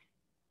that.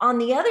 On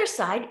the other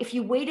side, if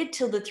you waited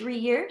till the 3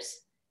 years,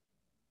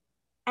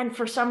 and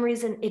for some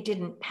reason it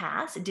didn't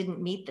pass, it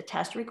didn't meet the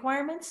test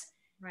requirements,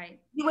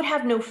 right, you would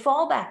have no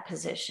fallback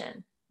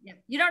position. Yeah.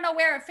 You don't know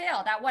where it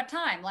failed at what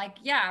time,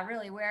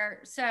 really where.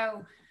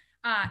 So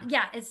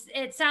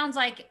it sounds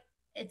like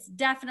it's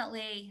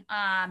definitely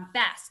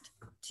best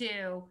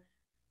to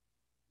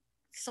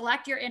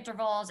select your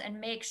intervals and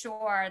make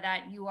sure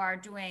that you are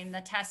doing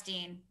the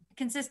testing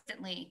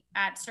consistently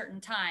at certain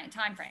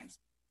time frames,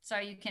 so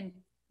you can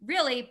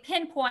really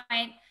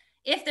pinpoint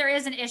if there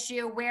is an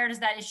issue, where does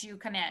that issue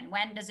come in?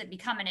 When does it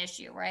become an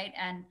issue, right?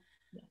 And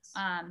yes.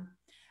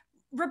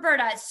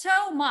 Roberta,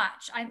 so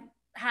much,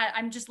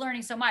 I'm just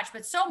learning so much,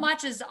 but so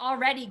much has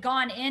already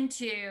gone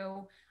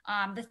into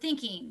the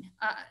thinking,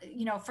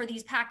 for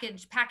these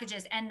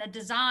packages and the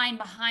design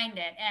behind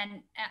it.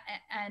 And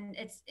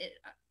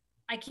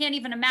I can't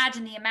even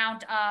imagine the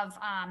amount of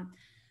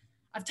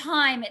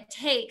time it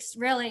takes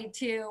really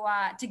to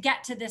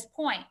get to this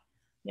point.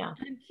 Yeah.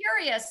 And I'm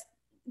curious,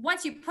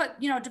 once you put,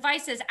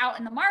 devices out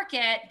in the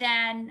market,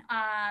 then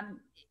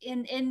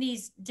in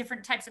these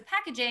different types of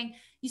packaging,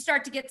 you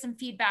start to get some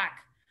feedback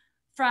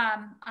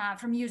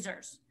from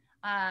users,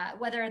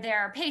 whether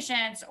they're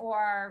patients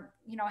or,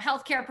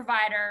 healthcare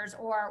providers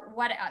or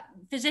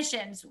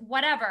physicians,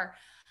 whatever.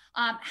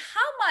 How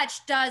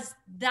much does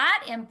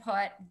that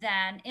input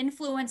then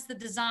influence the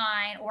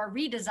design or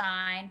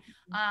redesign,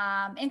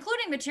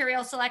 including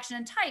material selection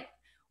and type,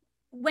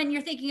 when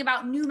you're thinking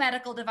about new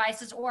medical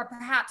devices or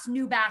perhaps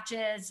new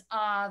batches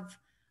of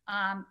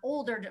an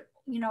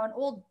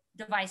old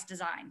device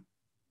design?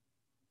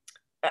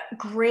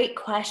 Great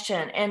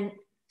question. And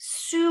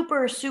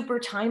super, super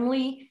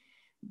timely,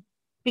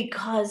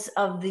 because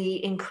of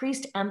the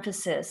increased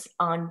emphasis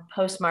on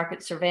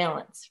post-market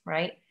surveillance,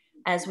 right?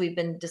 As we've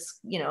been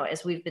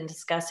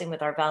discussing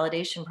with our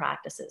validation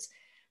practices.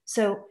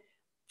 So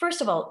first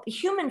of all,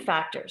 human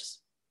factors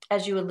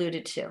as you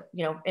alluded to,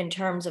 in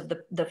terms of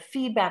the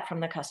feedback from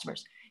the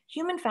customers,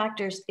 human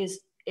factors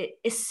is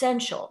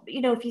essential.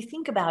 If you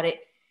think about it,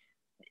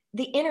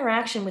 the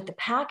interaction with the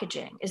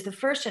packaging is the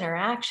first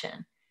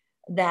interaction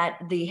that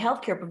the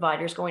healthcare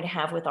provider is going to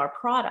have with our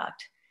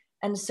product.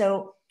 And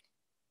so,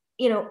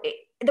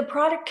 the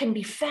product can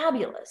be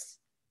fabulous,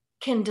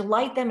 can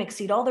delight them,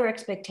 exceed all their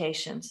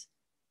expectations.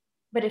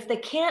 But if they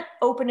can't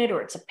open it,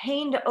 or it's a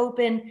pain to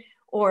open,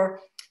 or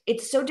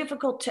it's so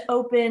difficult to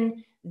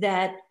open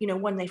that,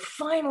 when they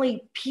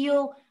finally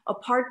peel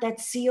apart that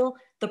seal,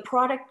 the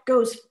product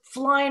goes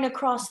flying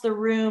across the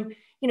room,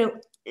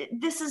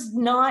 this is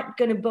not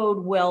going to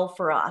bode well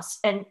for us.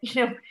 And,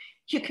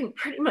 you can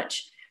pretty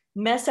much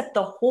mess up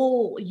the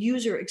whole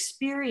user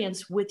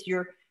experience with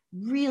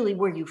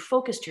where you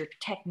focused your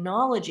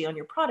technology on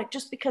your product,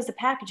 just because the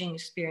packaging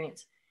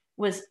experience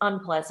was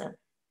unpleasant,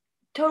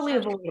 totally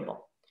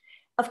avoidable.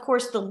 Of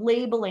course, the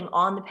labeling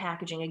on the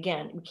packaging,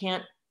 again, we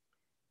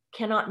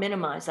cannot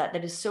minimize that.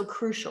 That is so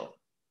crucial.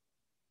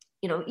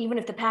 Even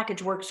if the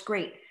package works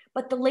great,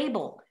 but the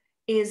label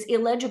is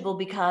illegible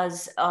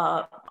because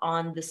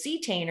on the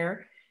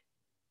C-tainer,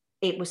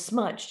 it was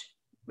smudged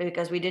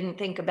because we didn't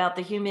think about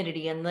the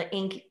humidity and the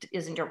ink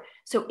isn't.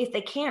 So if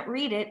they can't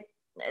read it,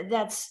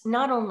 that's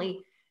not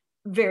only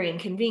very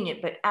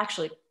inconvenient, but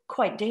actually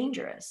quite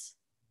dangerous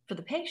for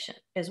the patient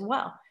as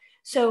well.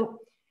 So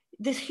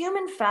this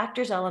human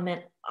factors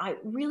element, I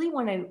really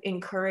want to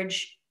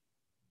encourage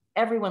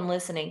everyone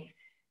listening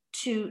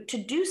to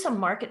do some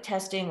market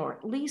testing, or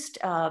at least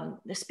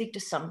speak to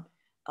some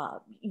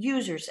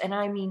users. And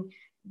I mean,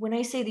 when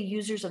I say the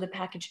users of the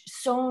package,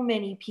 so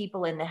many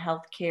people in the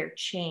healthcare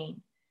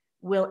chain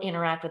will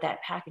interact with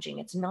that packaging.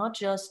 It's not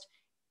just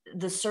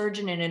the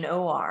surgeon in an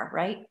OR,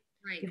 right?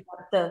 Right. You've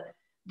got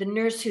the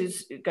nurse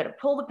who's got to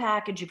pull the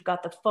package. You've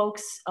got the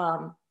folks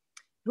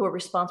who are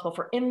responsible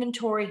for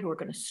inventory, who are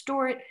going to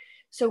store it.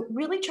 So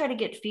really try to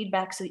get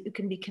feedback so that you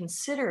can be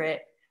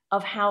considerate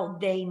of how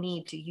they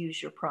need to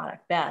use your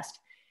product best.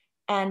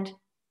 And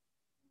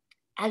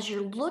as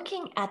you're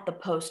looking at the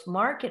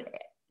post-market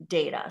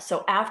data,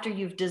 so after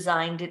you've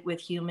designed it with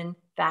human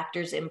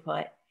factors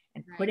input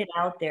and put it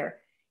out there,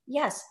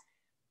 yes,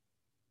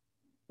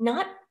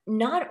 not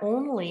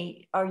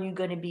only are you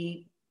going to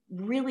be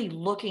really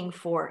looking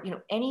for,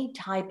 any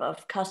type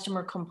of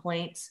customer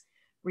complaints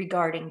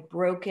regarding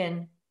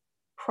broken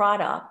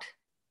product.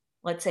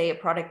 Let's say a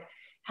product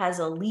has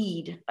a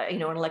lead,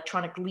 an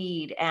electronic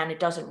lead, and it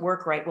doesn't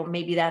work right. Well,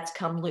 maybe that's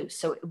come loose.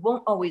 So it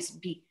won't always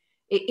be,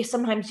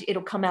 sometimes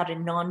it'll come out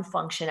in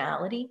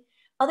non-functionality.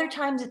 Other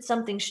times it's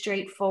something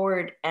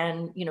straightforward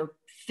and,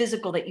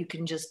 physical that you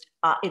can just,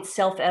 it's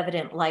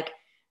self-evident, like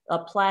a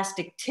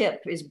plastic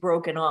tip is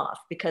broken off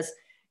because,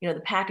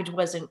 the package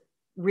wasn't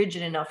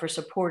rigid enough or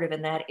supportive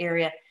in that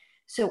area.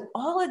 So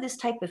all of this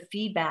type of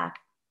feedback,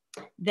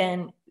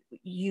 then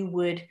you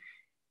would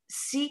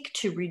seek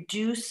to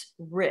reduce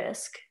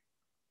risk.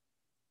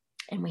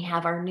 And we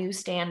have our new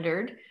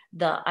standard,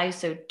 the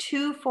ISO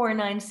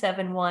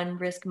 24971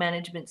 risk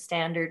management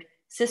standard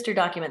sister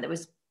document that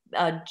was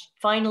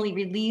finally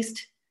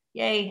released,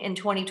 yay, in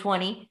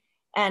 2020.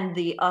 And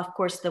of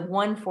course, the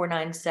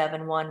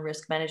 14971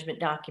 risk management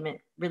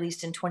document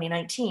released in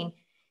 2019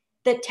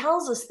 that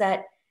tells us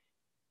that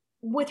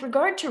with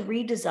regard to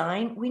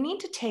redesign, we need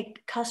to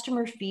take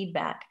customer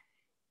feedback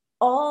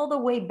all the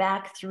way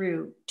back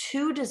through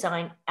to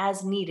design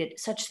as needed,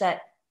 such that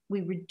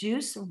we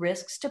reduce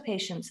risks to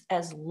patients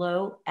as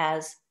low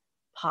as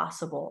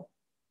possible.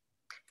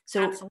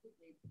 So, absolutely.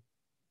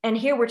 And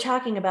here we're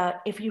talking about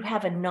if you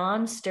have a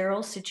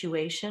non-sterile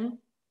situation,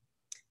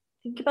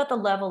 think about the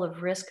level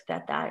of risk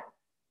that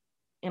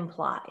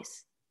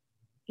implies.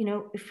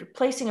 If you're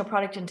placing a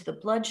product into the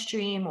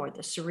bloodstream or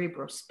the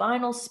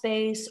cerebrospinal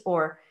space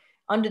or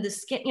under the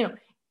skin,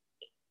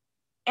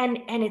 and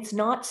it's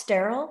not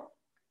sterile.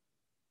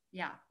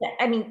 Yeah.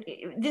 I mean,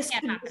 this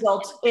could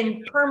result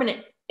in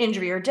permanent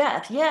injury or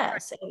death.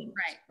 Yes.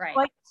 Right.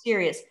 Quite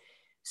serious.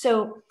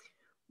 So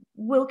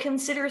we'll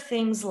consider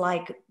things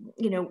like,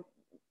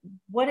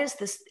 what is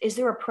this? Is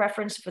there a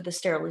preference for the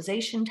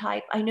sterilization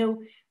type? I know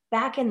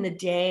back in the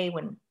day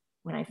when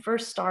I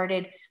first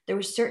started, there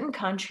were certain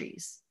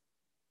countries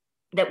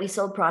that we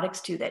sold products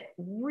to that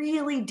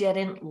really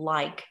didn't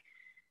like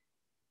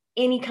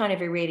any kind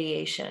of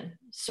irradiation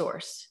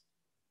source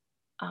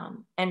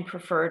and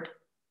preferred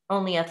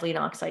only ethylene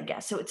oxide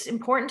gas. So it's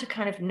important to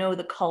kind of know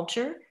the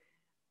culture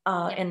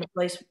and the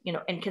place,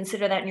 and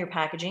consider that in your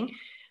packaging.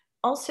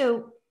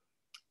 Also,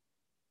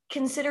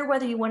 consider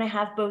whether you want to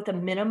have both a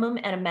minimum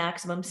and a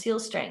maximum seal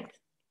strength.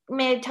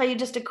 May I tell you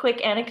just a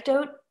quick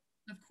anecdote?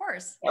 Of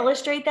course.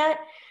 Illustrate that.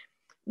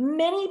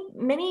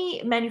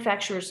 Many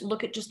manufacturers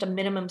look at just a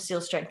minimum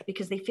seal strength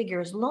because they figure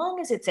as long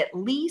as it's at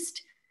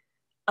least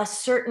a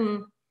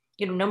certain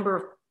number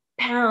of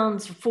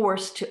pounds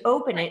force to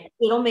open it,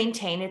 it'll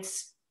maintain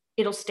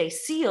it'll stay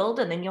sealed,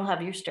 and then you'll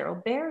have your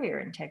sterile barrier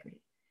integrity.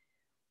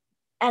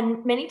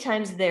 And many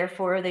times,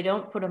 therefore, they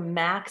don't put a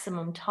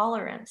maximum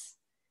tolerance.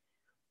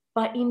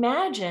 But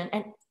imagine,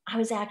 and I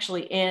was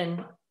actually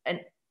in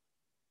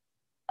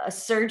a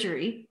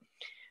surgery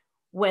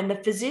when the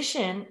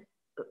physician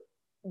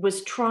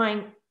was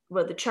trying,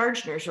 well, the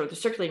charge nurse or the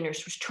circulating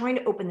nurse was trying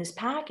to open this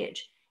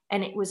package,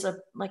 and it was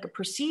like a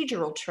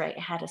procedural tray. It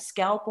had a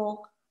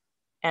scalpel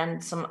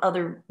and some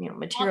other,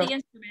 material. All the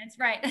instruments,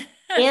 right.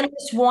 In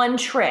this one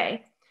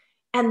tray.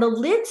 And the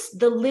lid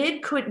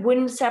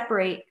wouldn't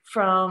separate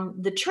from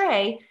the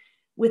tray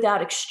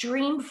without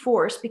extreme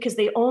force, because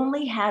they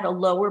only had a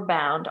lower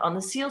bound on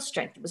the seal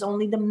strength. It was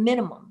only the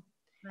minimum.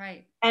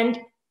 Right. And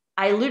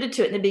I alluded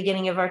to it in the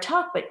beginning of our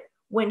talk, but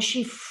when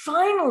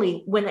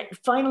finally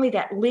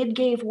that lid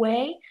gave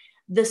way,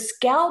 the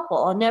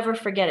scalpel, I'll never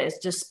forget it, it's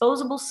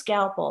disposable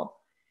scalpel,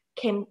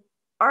 came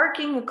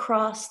arcing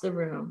across the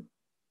room,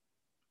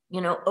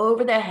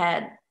 over the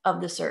head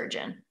of the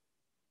surgeon.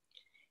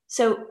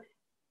 So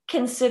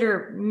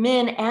consider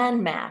min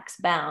and max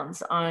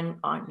bounds on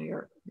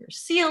your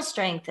seal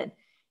strength, and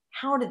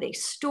how do they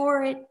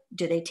store it?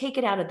 Do they take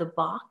it out of the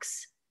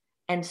box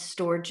and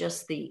store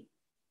just the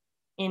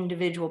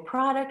individual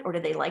product, or do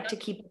they like to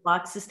keep the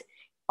boxes?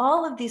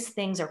 All of these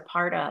things are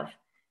part of,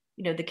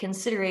 the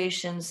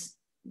considerations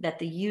that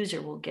the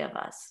user will give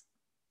us.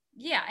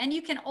 Yeah, and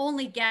you can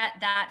only get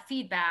that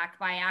feedback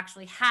by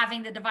actually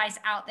having the device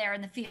out there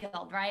in the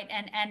field, right?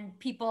 And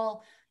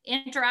people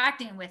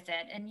interacting with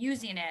it and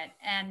using it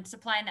and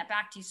supplying that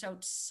back to you. So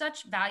it's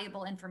such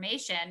valuable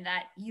information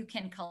that you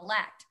can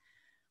collect,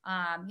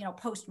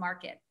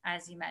 post-market,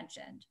 as you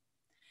mentioned.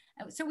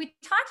 So we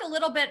talked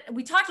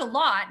a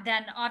lot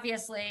then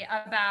obviously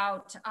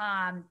about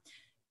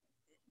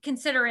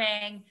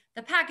considering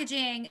the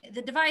packaging,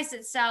 the device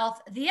itself,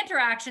 the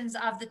interactions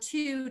of the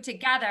two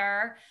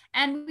together.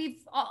 And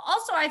we've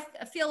also, I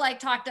feel like,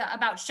 talked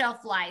about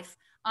shelf life,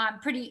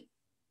 covered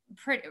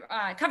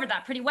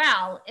that pretty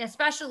well,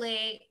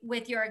 especially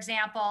with your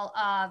example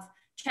of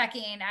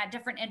checking at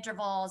different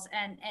intervals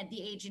and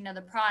the aging of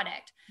the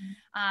product.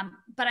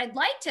 But I'd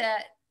like to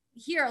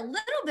hear a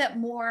little bit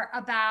more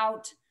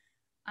about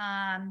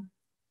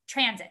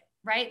transit,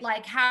 right?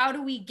 Like, how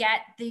do we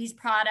get these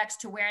products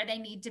to where they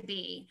need to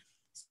be?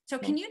 So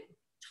can you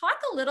talk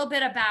a little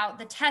bit about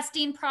the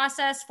testing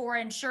process for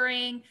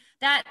ensuring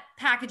that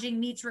packaging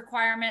meets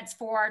requirements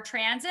for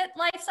transit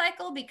life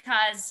cycle?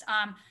 Because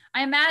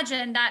I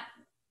imagine that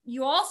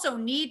you also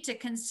need to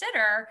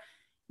consider,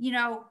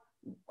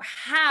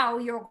 how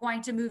you're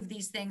going to move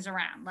these things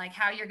around, like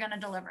how you're going to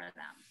deliver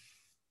them.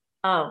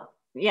 Oh,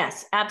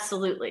 yes,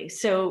 absolutely.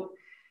 So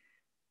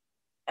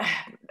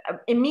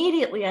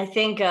immediately I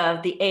think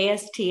of the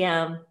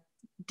ASTM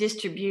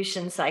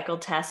distribution cycle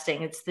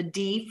testing. It's the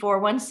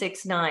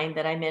D4169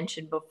 that I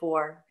mentioned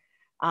before.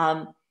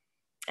 And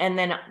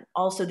then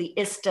also the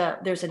ISTA,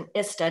 there's an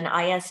ISTA, an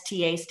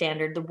ISTA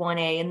standard, the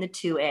 1A and the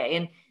 2A.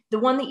 And the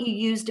one that you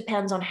use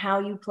depends on how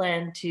you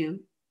plan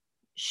to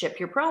ship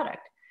your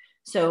product.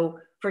 So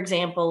for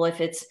example,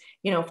 if it's,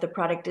 if the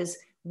product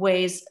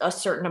weighs a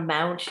certain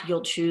amount,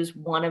 you'll choose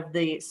one of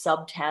the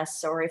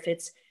sub-tests. Or if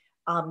it's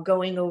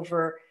going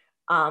over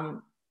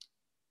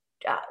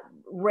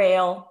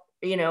rail,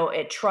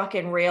 a truck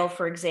and rail,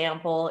 for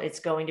example, it's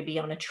going to be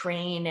on a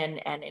train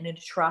and in a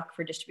truck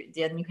for distribution.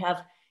 Then you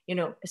have,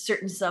 a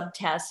certain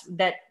sub-tests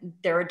that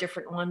there are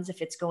different ones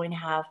if it's going to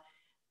have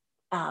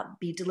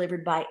be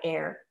delivered by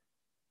air.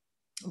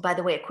 By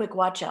the way, a quick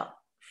watch out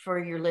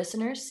for your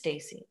listeners,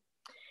 Stacey.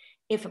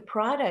 If a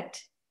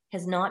product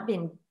has not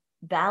been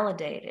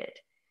validated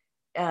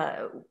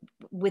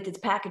with its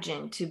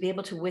packaging to be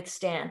able to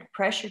withstand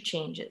pressure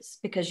changes,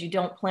 because you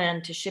don't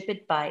plan to ship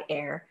it by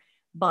air,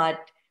 but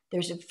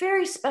there's a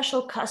very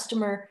special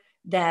customer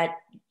that,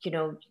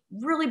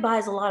 really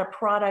buys a lot of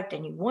product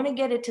and you want to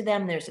get it to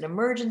them, there's an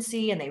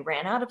emergency and they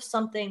ran out of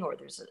something, or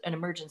there's an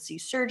emergency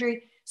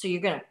surgery. So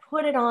you're going to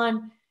put it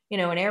on,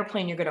 an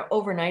airplane, you're going to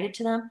overnight it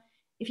to them.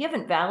 If you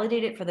haven't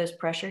validated for those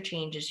pressure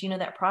changes,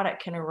 that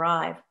product can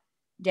arrive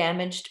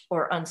damaged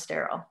or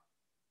unsterile.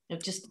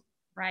 It just,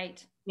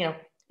 right.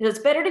 It's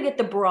better to get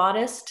the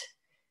broadest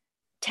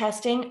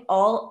testing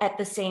all at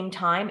the same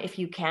time if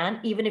you can,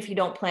 even if you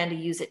don't plan to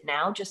use it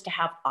now, just to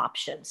have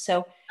options.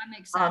 So that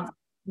makes sense.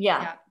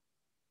 Yeah.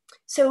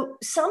 So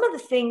some of the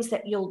things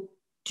that you'll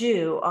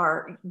do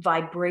are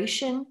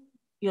vibration.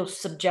 You'll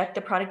subject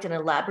the product in a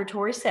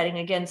laboratory setting,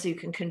 again, so you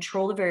can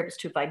control the variables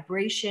to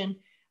vibration,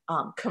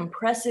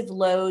 compressive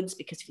loads,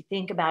 because if you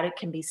think about it,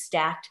 can be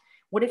stacked.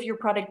 What if your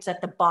product's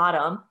at the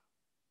bottom,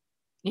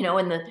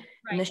 and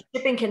the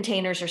shipping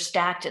containers are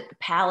stacked at the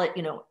pallet,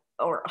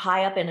 or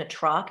high up in a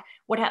truck?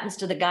 What happens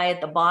to the guy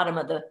at the bottom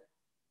of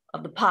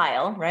the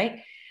pile,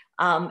 right?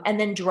 And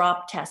then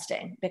drop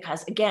testing,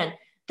 because again,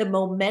 the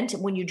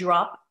momentum, when you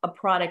drop a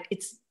product,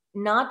 it's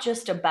not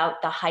just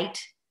about the height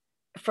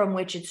from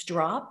which it's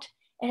dropped.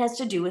 It has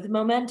to do with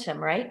momentum,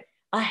 right?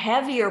 A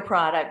heavier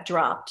product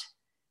dropped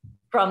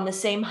from the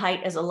same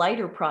height as a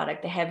lighter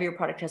product. The heavier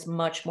product has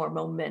much more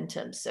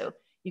momentum. So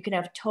you can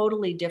have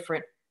totally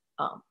different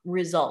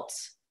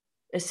results.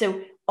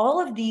 So all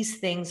of these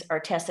things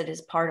are tested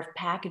as part of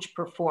package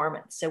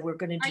performance. So we're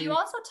going to do. Are you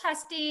also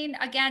testing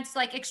against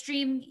like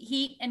extreme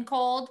heat and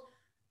cold?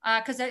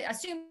 because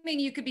assuming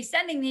you could be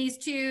sending these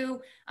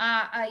to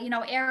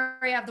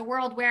area of the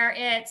world where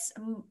it's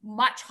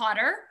much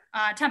hotter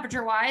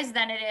temperature wise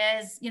than it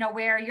is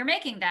where you're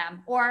making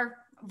them, or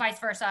vice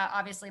versa,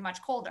 obviously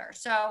much colder.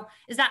 So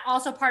is that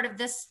also part of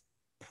this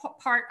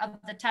part of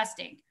the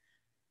testing?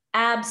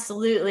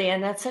 Absolutely.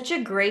 And that's such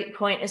a great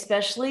point,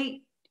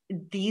 especially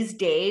these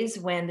days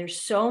when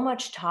there's so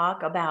much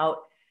talk about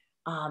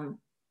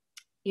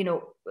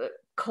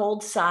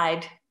cold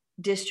side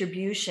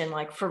distribution,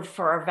 like for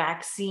our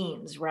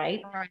vaccines,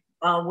 right?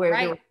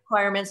 Where the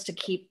requirements to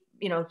keep,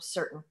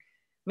 certain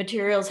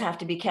materials have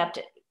to be kept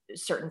at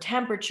certain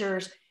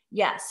temperatures.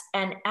 Yes.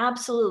 And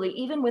absolutely,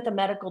 even with a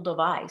medical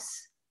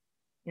device,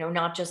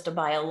 not just a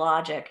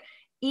biologic,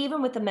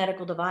 even with a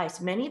medical device,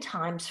 many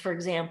times, for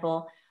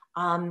example,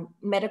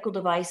 medical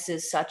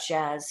devices such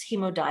as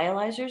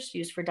hemodialyzers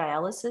used for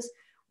dialysis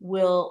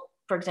will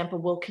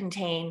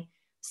contain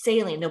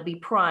saline. They'll be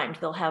primed.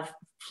 They'll have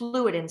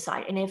fluid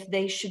inside. And if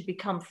they should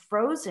become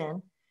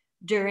frozen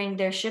during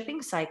their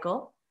shipping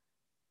cycle,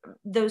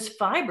 those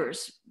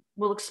fibers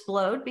will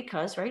explode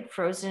because,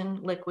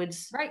 frozen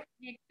liquids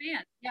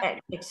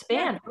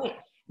expand. Right.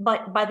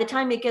 But by the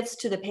time it gets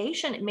to the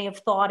patient, it may have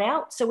thawed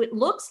out. So it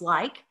looks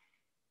like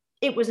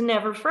it was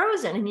never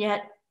frozen, and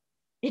yet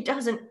it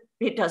doesn't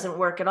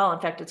work at all. In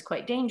fact, it's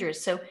quite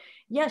dangerous. So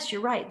yes,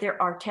 you're right.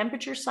 There are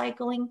temperature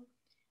cycling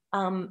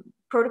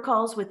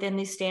protocols within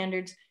these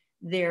standards.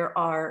 There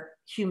are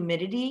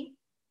humidity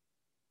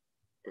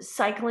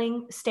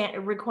cycling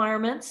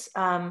requirements,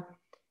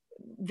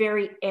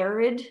 very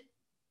arid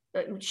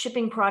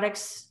shipping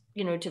products,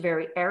 to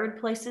very arid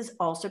places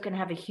also can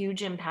have a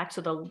huge impact.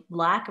 So the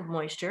lack of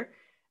moisture,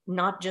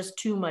 not just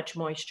too much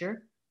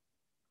moisture.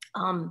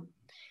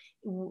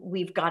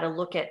 We've got to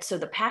look at, so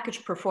the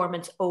package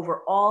performance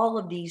over all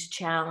of these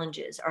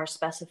challenges are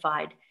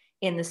specified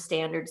in the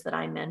standards that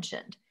I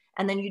mentioned.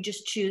 And then you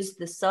just choose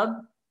the sub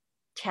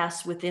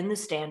tests within the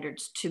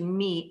standards to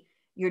meet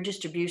your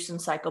distribution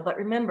cycle. But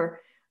remember,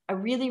 I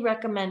really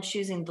recommend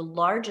choosing the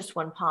largest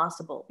one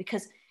possible,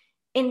 because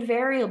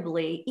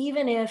invariably,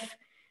 even if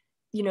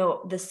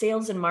the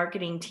sales and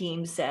marketing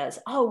team says,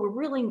 oh,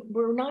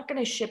 we're not going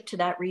to ship to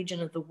that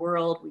region of the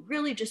world, we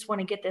really just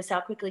want to get this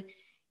out quickly,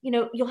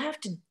 you'll have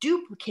to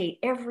duplicate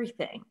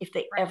everything if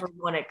they ever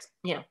want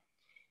to,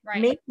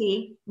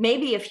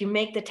 maybe if you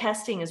make the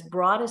testing as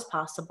broad as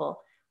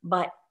possible,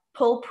 but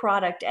pull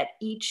product at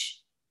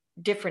each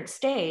different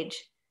stage,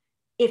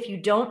 if you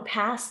don't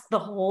pass the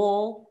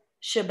whole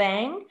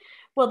shebang,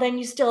 well, then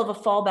you still have a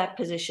fallback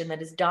position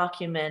that is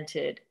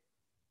documented.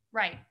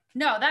 Right.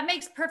 No, that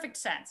makes perfect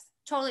sense.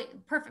 Totally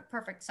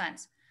perfect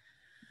sense.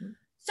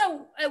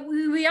 So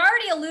we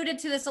already alluded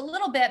to this a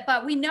little bit,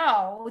 but we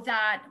know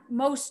that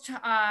most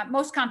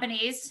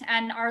companies,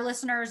 and our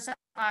listeners,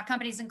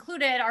 companies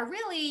included, are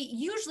really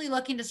usually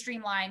looking to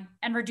streamline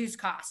and reduce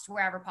costs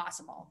wherever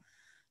possible.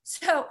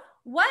 So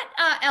what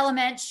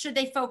elements should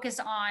they focus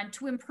on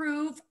to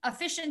improve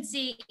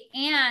efficiency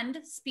and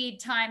speed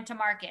time to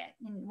market?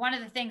 And one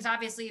of the things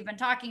obviously you've been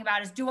talking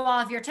about is do all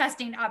of your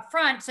testing up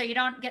front so you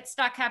don't get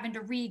stuck having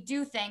to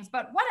redo things.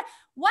 But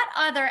what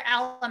other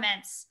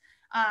elements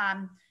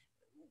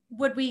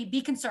would we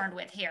be concerned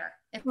with here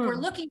if we're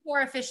looking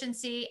for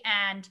efficiency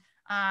and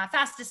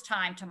fastest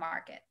time to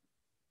market?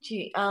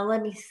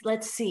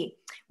 Let's see.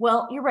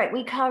 Well, you're right.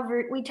 We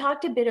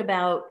talked a bit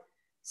about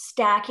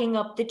stacking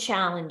up the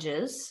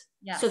challenges.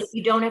 Yes. So that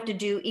you don't have to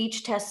do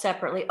each test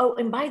separately. Oh,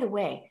 and by the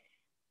way,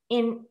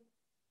 in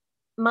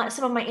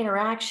some of my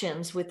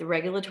interactions with the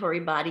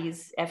regulatory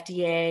bodies,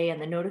 FDA and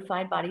the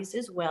notified bodies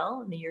as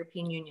well in the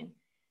European Union,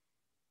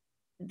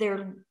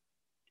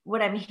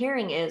 what I'm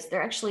hearing is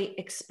they're actually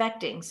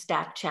expecting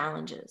stacked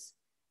challenges,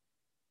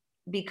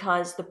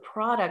 because the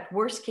product,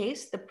 worst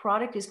case, the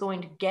product is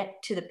going to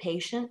get to the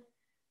patient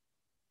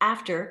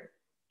after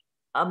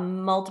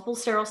multiple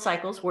sterile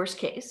cycles, worst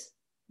case.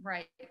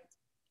 Right.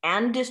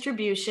 And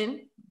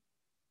distribution,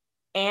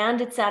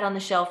 and it's sat on the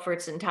shelf for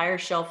its entire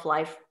shelf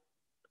life,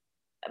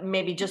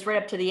 maybe just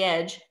right up to the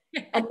edge,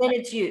 and then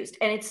it's used,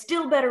 and it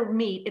still better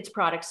meet its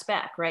product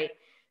spec, right?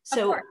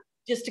 So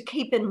just to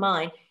keep in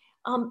mind.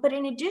 But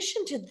in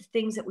addition to the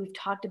things that we've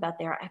talked about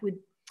there,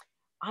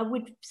 I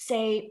would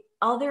say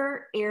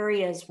other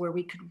areas where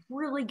we could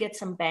really get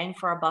some bang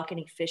for our buck and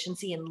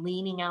efficiency and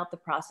leaning out the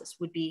process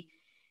would be,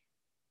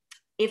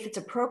 if it's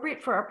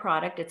appropriate for our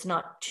product, it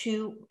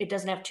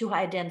doesn't have too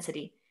high a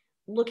density,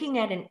 looking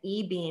at an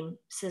e-beam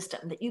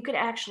system that you could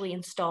actually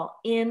install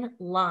in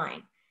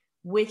line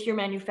with your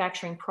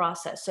manufacturing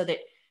process, so that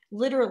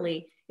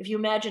literally, if you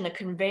imagine a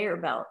conveyor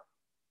belt,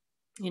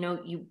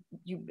 you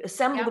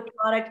assemble the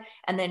product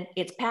and then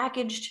it's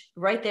packaged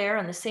right there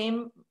on the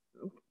same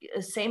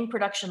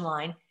production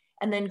line,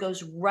 and then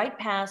goes right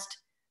past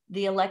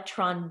the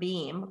electron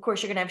beam. Of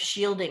course, you're going to have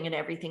shielding and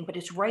everything, but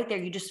it's right there.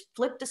 You just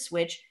flip the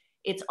switch,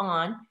 it's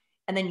on,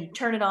 and then you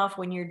turn it off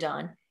when you're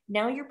done.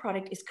 Now your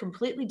product is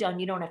completely done.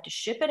 You don't have to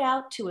ship it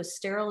out to a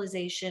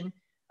sterilization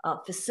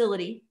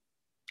facility.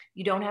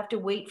 You don't have to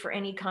wait for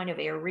any kind of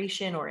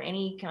aeration or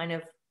any kind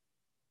of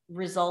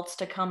results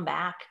to come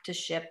back to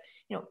ship.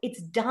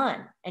 it's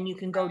done and you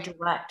can go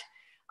direct.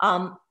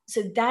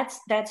 So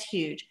that's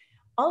huge.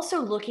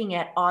 Also looking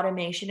at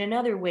automation in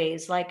other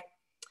ways, like,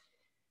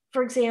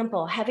 for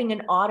example, having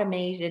an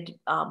automated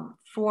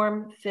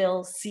form,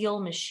 fill, seal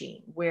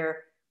machine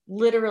where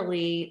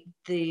literally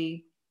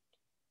the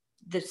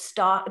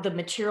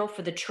material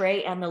for the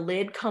tray and the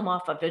lid come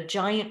off of a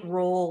giant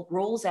roll,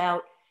 rolls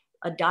out,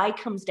 a die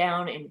comes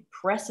down and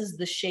presses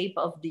the shape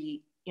of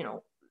the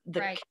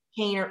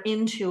container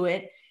into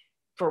it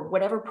for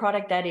whatever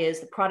product that is.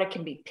 The product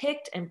can be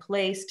picked and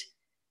placed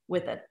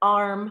with an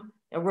arm,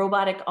 a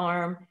robotic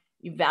arm.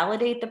 You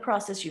validate the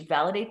process, you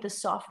validate the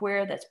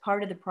software that's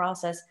part of the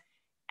process,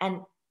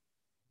 and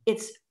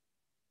it's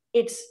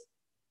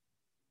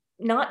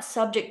not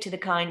subject to the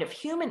kind of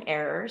human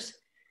errors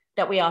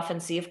that we often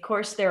see. Of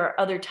course, there are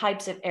other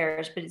types of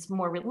errors, but it's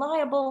more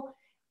reliable,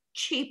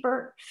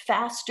 cheaper,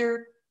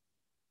 faster.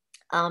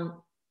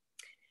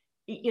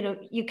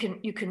 You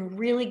can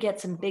really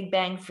get some big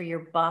bang for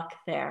your buck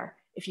there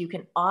if you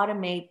can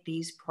automate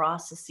these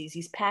processes,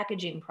 these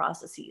packaging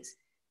processes,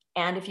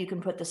 and if you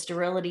can put the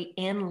sterility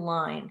in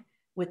line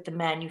with the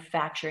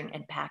manufacturing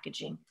and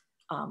packaging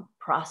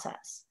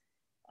process.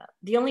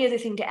 The only other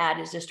thing to add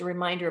is just a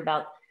reminder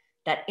about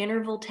that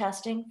interval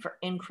testing for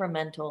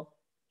incremental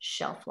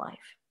shelf life.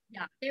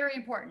 Yeah, very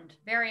important,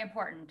 very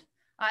important.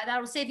 That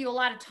will save you a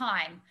lot of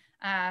time.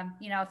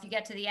 If you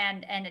get to the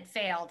end and it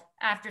failed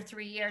after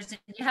 3 years and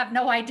you have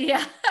no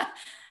idea,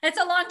 it's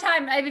a long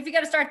time. If you got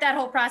to start that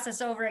whole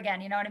process over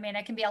again, you know what I mean?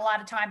 It can be a lot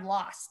of time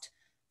lost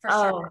for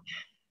sure.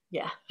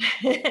 Yeah.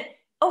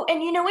 Oh,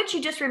 and you know what?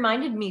 You just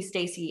reminded me,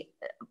 Stacey,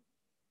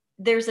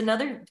 there's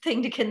another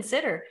thing to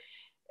consider.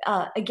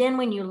 Again,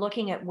 when you're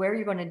looking at where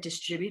you're going to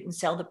distribute and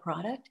sell the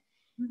product,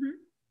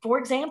 for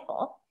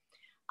example,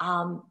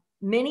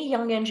 many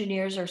young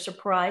engineers are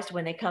surprised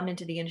when they come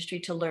into the industry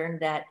to learn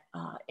that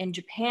in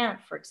Japan,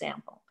 for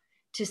example,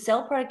 to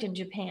sell product in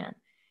Japan,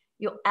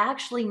 you'll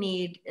actually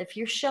need, if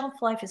your shelf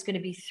life is going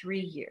to be 3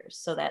 years,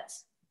 so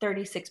that's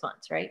 36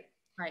 months, right?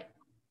 Right.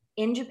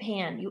 In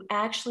Japan, you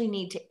actually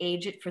need to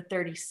age it for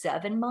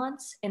 37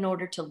 months in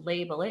order to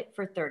label it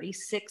for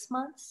 36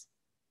 months.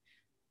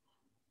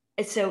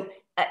 And so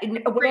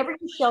whatever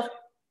your shelf,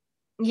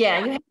 you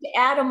have to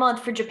add a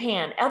month for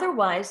Japan.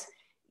 Otherwise,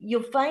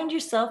 you'll find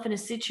yourself in a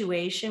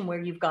situation where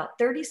you've got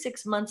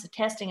 36 months of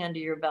testing under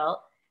your belt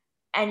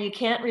and you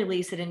can't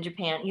release it in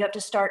Japan. You have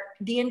to start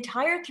the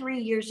entire 3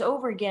 years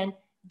over again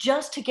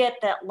just to get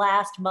that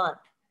last month.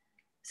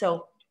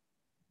 So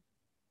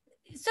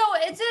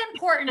it's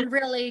important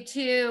really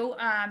to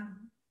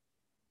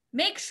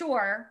make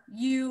sure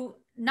you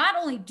not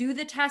only do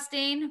the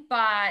testing,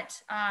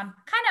 but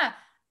kind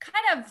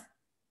of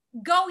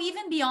go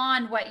even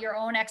beyond what your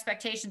own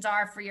expectations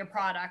are for your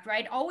product,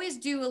 right? Always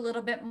do a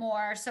little bit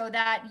more so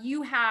that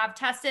you have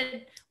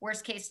tested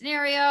worst case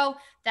scenario,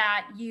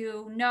 that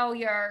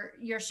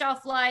your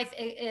shelf life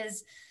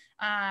is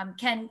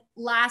can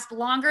last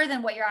longer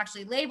than what you're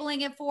actually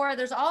labeling it for.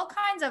 There's all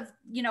kinds of,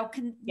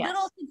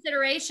 little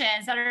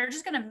considerations that are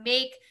just going to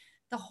make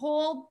the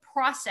whole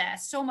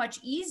process so much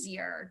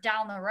easier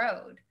down the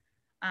road.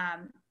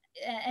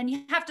 And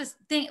you have to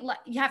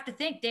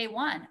think day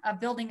one of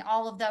building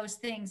all of those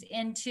things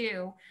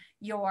into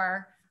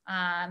your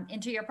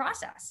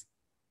process.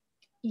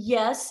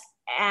 Yes.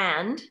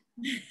 And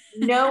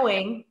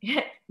knowing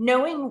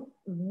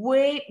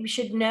we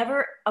should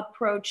never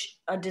approach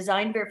a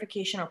design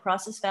verification or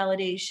process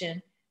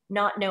validation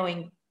not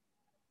knowing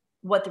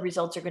what the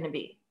results are going to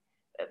be.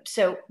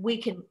 So we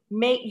can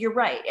you're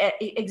right,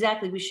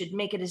 exactly. We should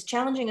make it as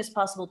challenging as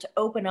possible to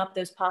open up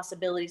those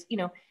possibilities.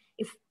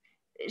 If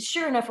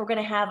sure enough, we're going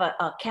to have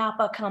a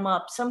CAPA come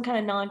up, some kind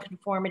of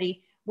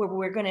nonconformity where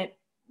we're going to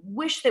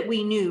wish that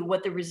we knew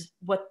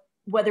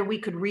whether we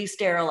could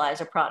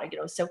re-sterilize a product.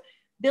 So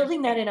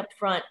building that in up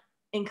front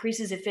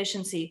increases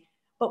efficiency,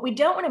 but we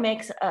don't want to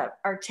make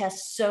our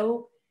tests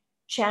so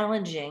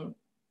challenging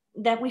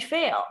that we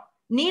fail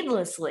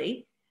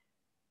needlessly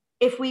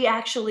if we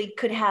actually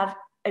could have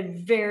a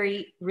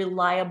very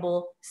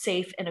reliable,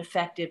 safe, and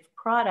effective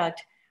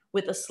product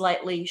with a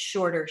slightly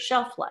shorter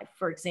shelf life,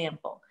 for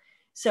example.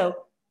 So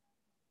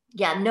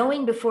yeah,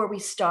 knowing before we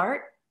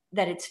start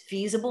that it's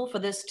feasible for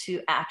this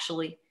to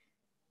actually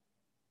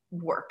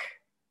work.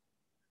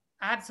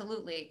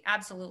 Absolutely.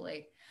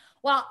 Absolutely.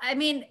 Well, I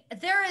mean,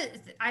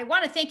 I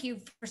want to thank you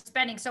for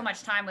spending so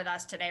much time with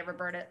us today,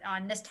 Roberta,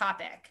 on this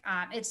topic.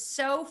 It's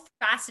so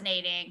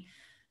fascinating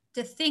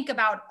to think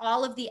about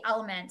all of the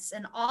elements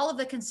and all of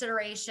the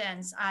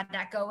considerations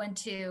that go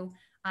into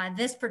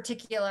this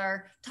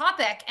particular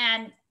topic.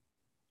 And,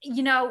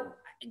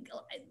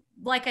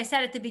 like I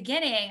said at the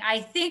beginning,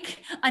 I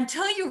think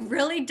until you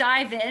really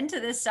dive into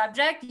this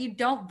subject, you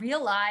don't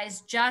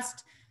realize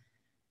just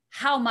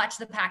how much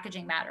the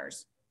packaging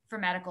matters for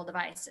medical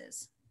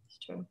devices. It's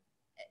true.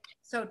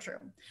 So true.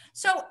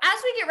 So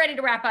as we get ready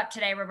to wrap up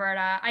today,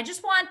 Roberta, I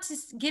just want to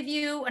give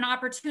you an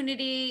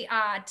opportunity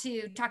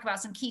to talk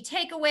about some key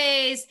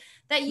takeaways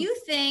that you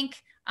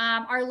think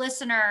our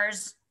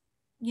listeners,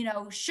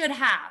 should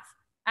have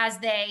as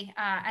they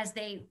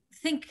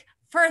think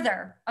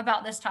further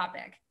about this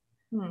topic?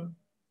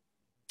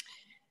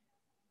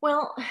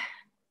 Well,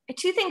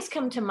 two things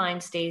come to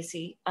mind,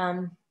 Stacey.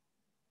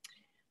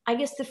 I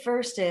guess the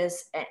first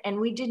is, and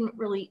we didn't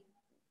really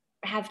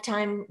have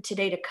time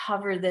today to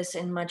cover this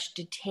in much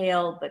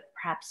detail, but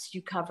perhaps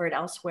you cover it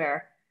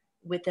elsewhere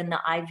within the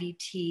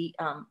IVT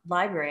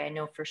library. I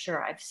know for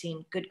sure I've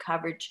seen good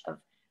coverage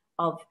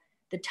of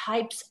the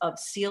types of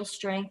seal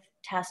strength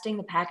testing,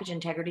 the package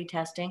integrity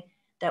testing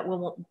that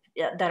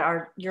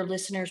your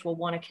listeners will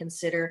want to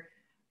consider,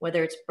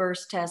 whether it's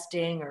burst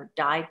testing or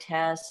dye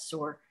tests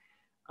or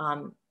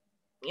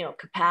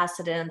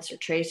capacitance or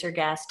tracer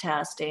gas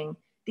testing.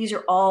 These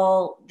are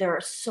all, there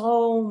are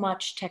so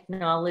much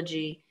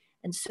technology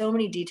and so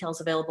many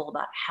details available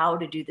about how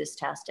to do this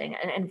testing.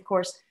 And of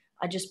course,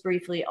 I just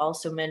briefly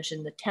also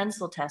mentioned the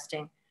tensile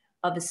testing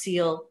of a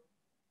seal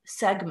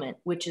segment,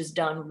 which is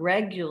done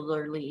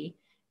regularly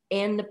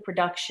in the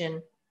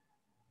production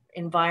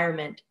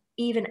environment,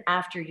 even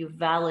after you've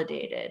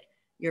validated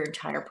your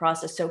entire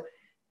process. So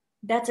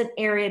that's an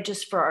area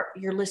just for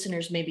your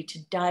listeners maybe to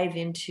dive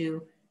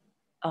into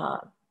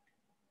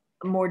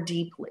more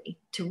deeply,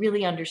 to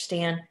really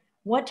understand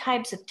what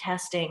types of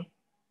testing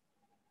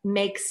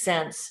make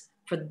sense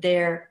for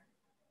their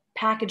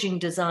packaging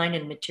design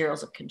and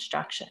materials of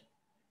construction.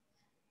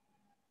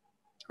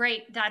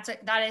 Great. That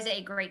is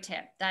a great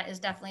tip. That is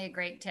definitely a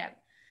great tip.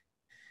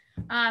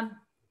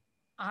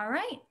 All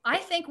right. I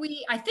think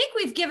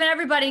we've given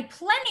everybody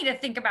plenty to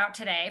think about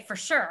today, for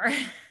sure.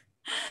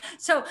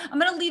 So I'm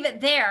going to leave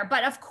it there.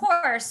 But of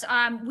course,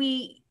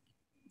 we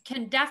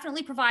can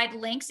definitely provide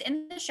links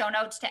in the show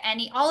notes to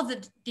all of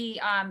the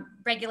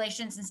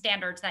regulations and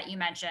standards that you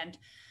mentioned.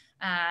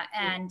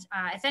 And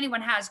if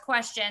anyone has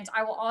questions,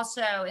 I will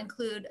also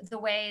include the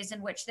ways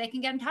in which they can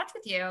get in touch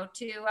with you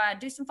to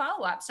do some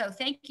follow-up. So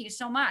thank you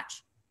so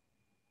much.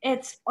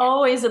 It's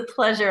always a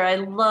pleasure. I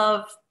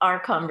love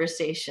our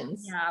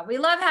conversations. Yeah, we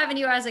love having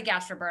you as a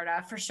guest,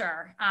 Roberta, for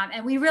sure.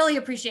 And we really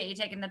appreciate you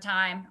taking the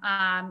time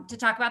to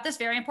talk about this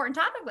very important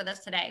topic with us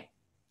today.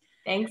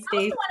 Thanks, I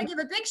also Steve. want to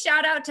give a big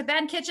shout out to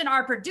Ben Kitchen,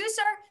 our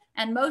producer,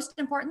 and most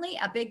importantly,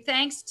 a big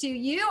thanks to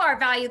you, our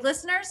valued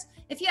listeners.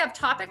 If you have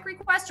topic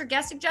requests or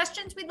guest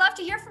suggestions, we'd love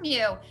to hear from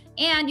you.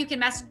 And you can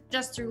message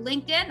us through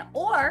LinkedIn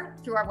or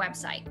through our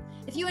website.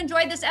 If you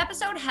enjoyed this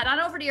episode, head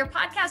on over to your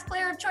podcast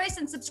player of choice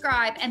and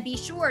subscribe, and be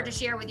sure to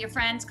share with your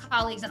friends,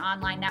 colleagues, and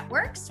online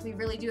networks. We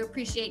really do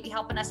appreciate you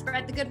helping us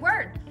spread the good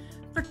word.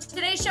 For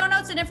today's show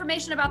notes and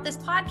information about this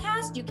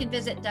podcast, you can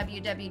visit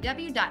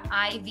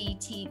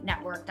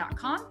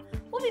www.ivtnetwork.com.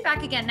 We'll be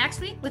back again next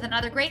week with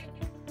another great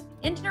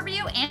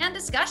interview and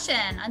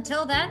discussion.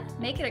 Until then,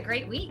 make it a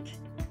great week.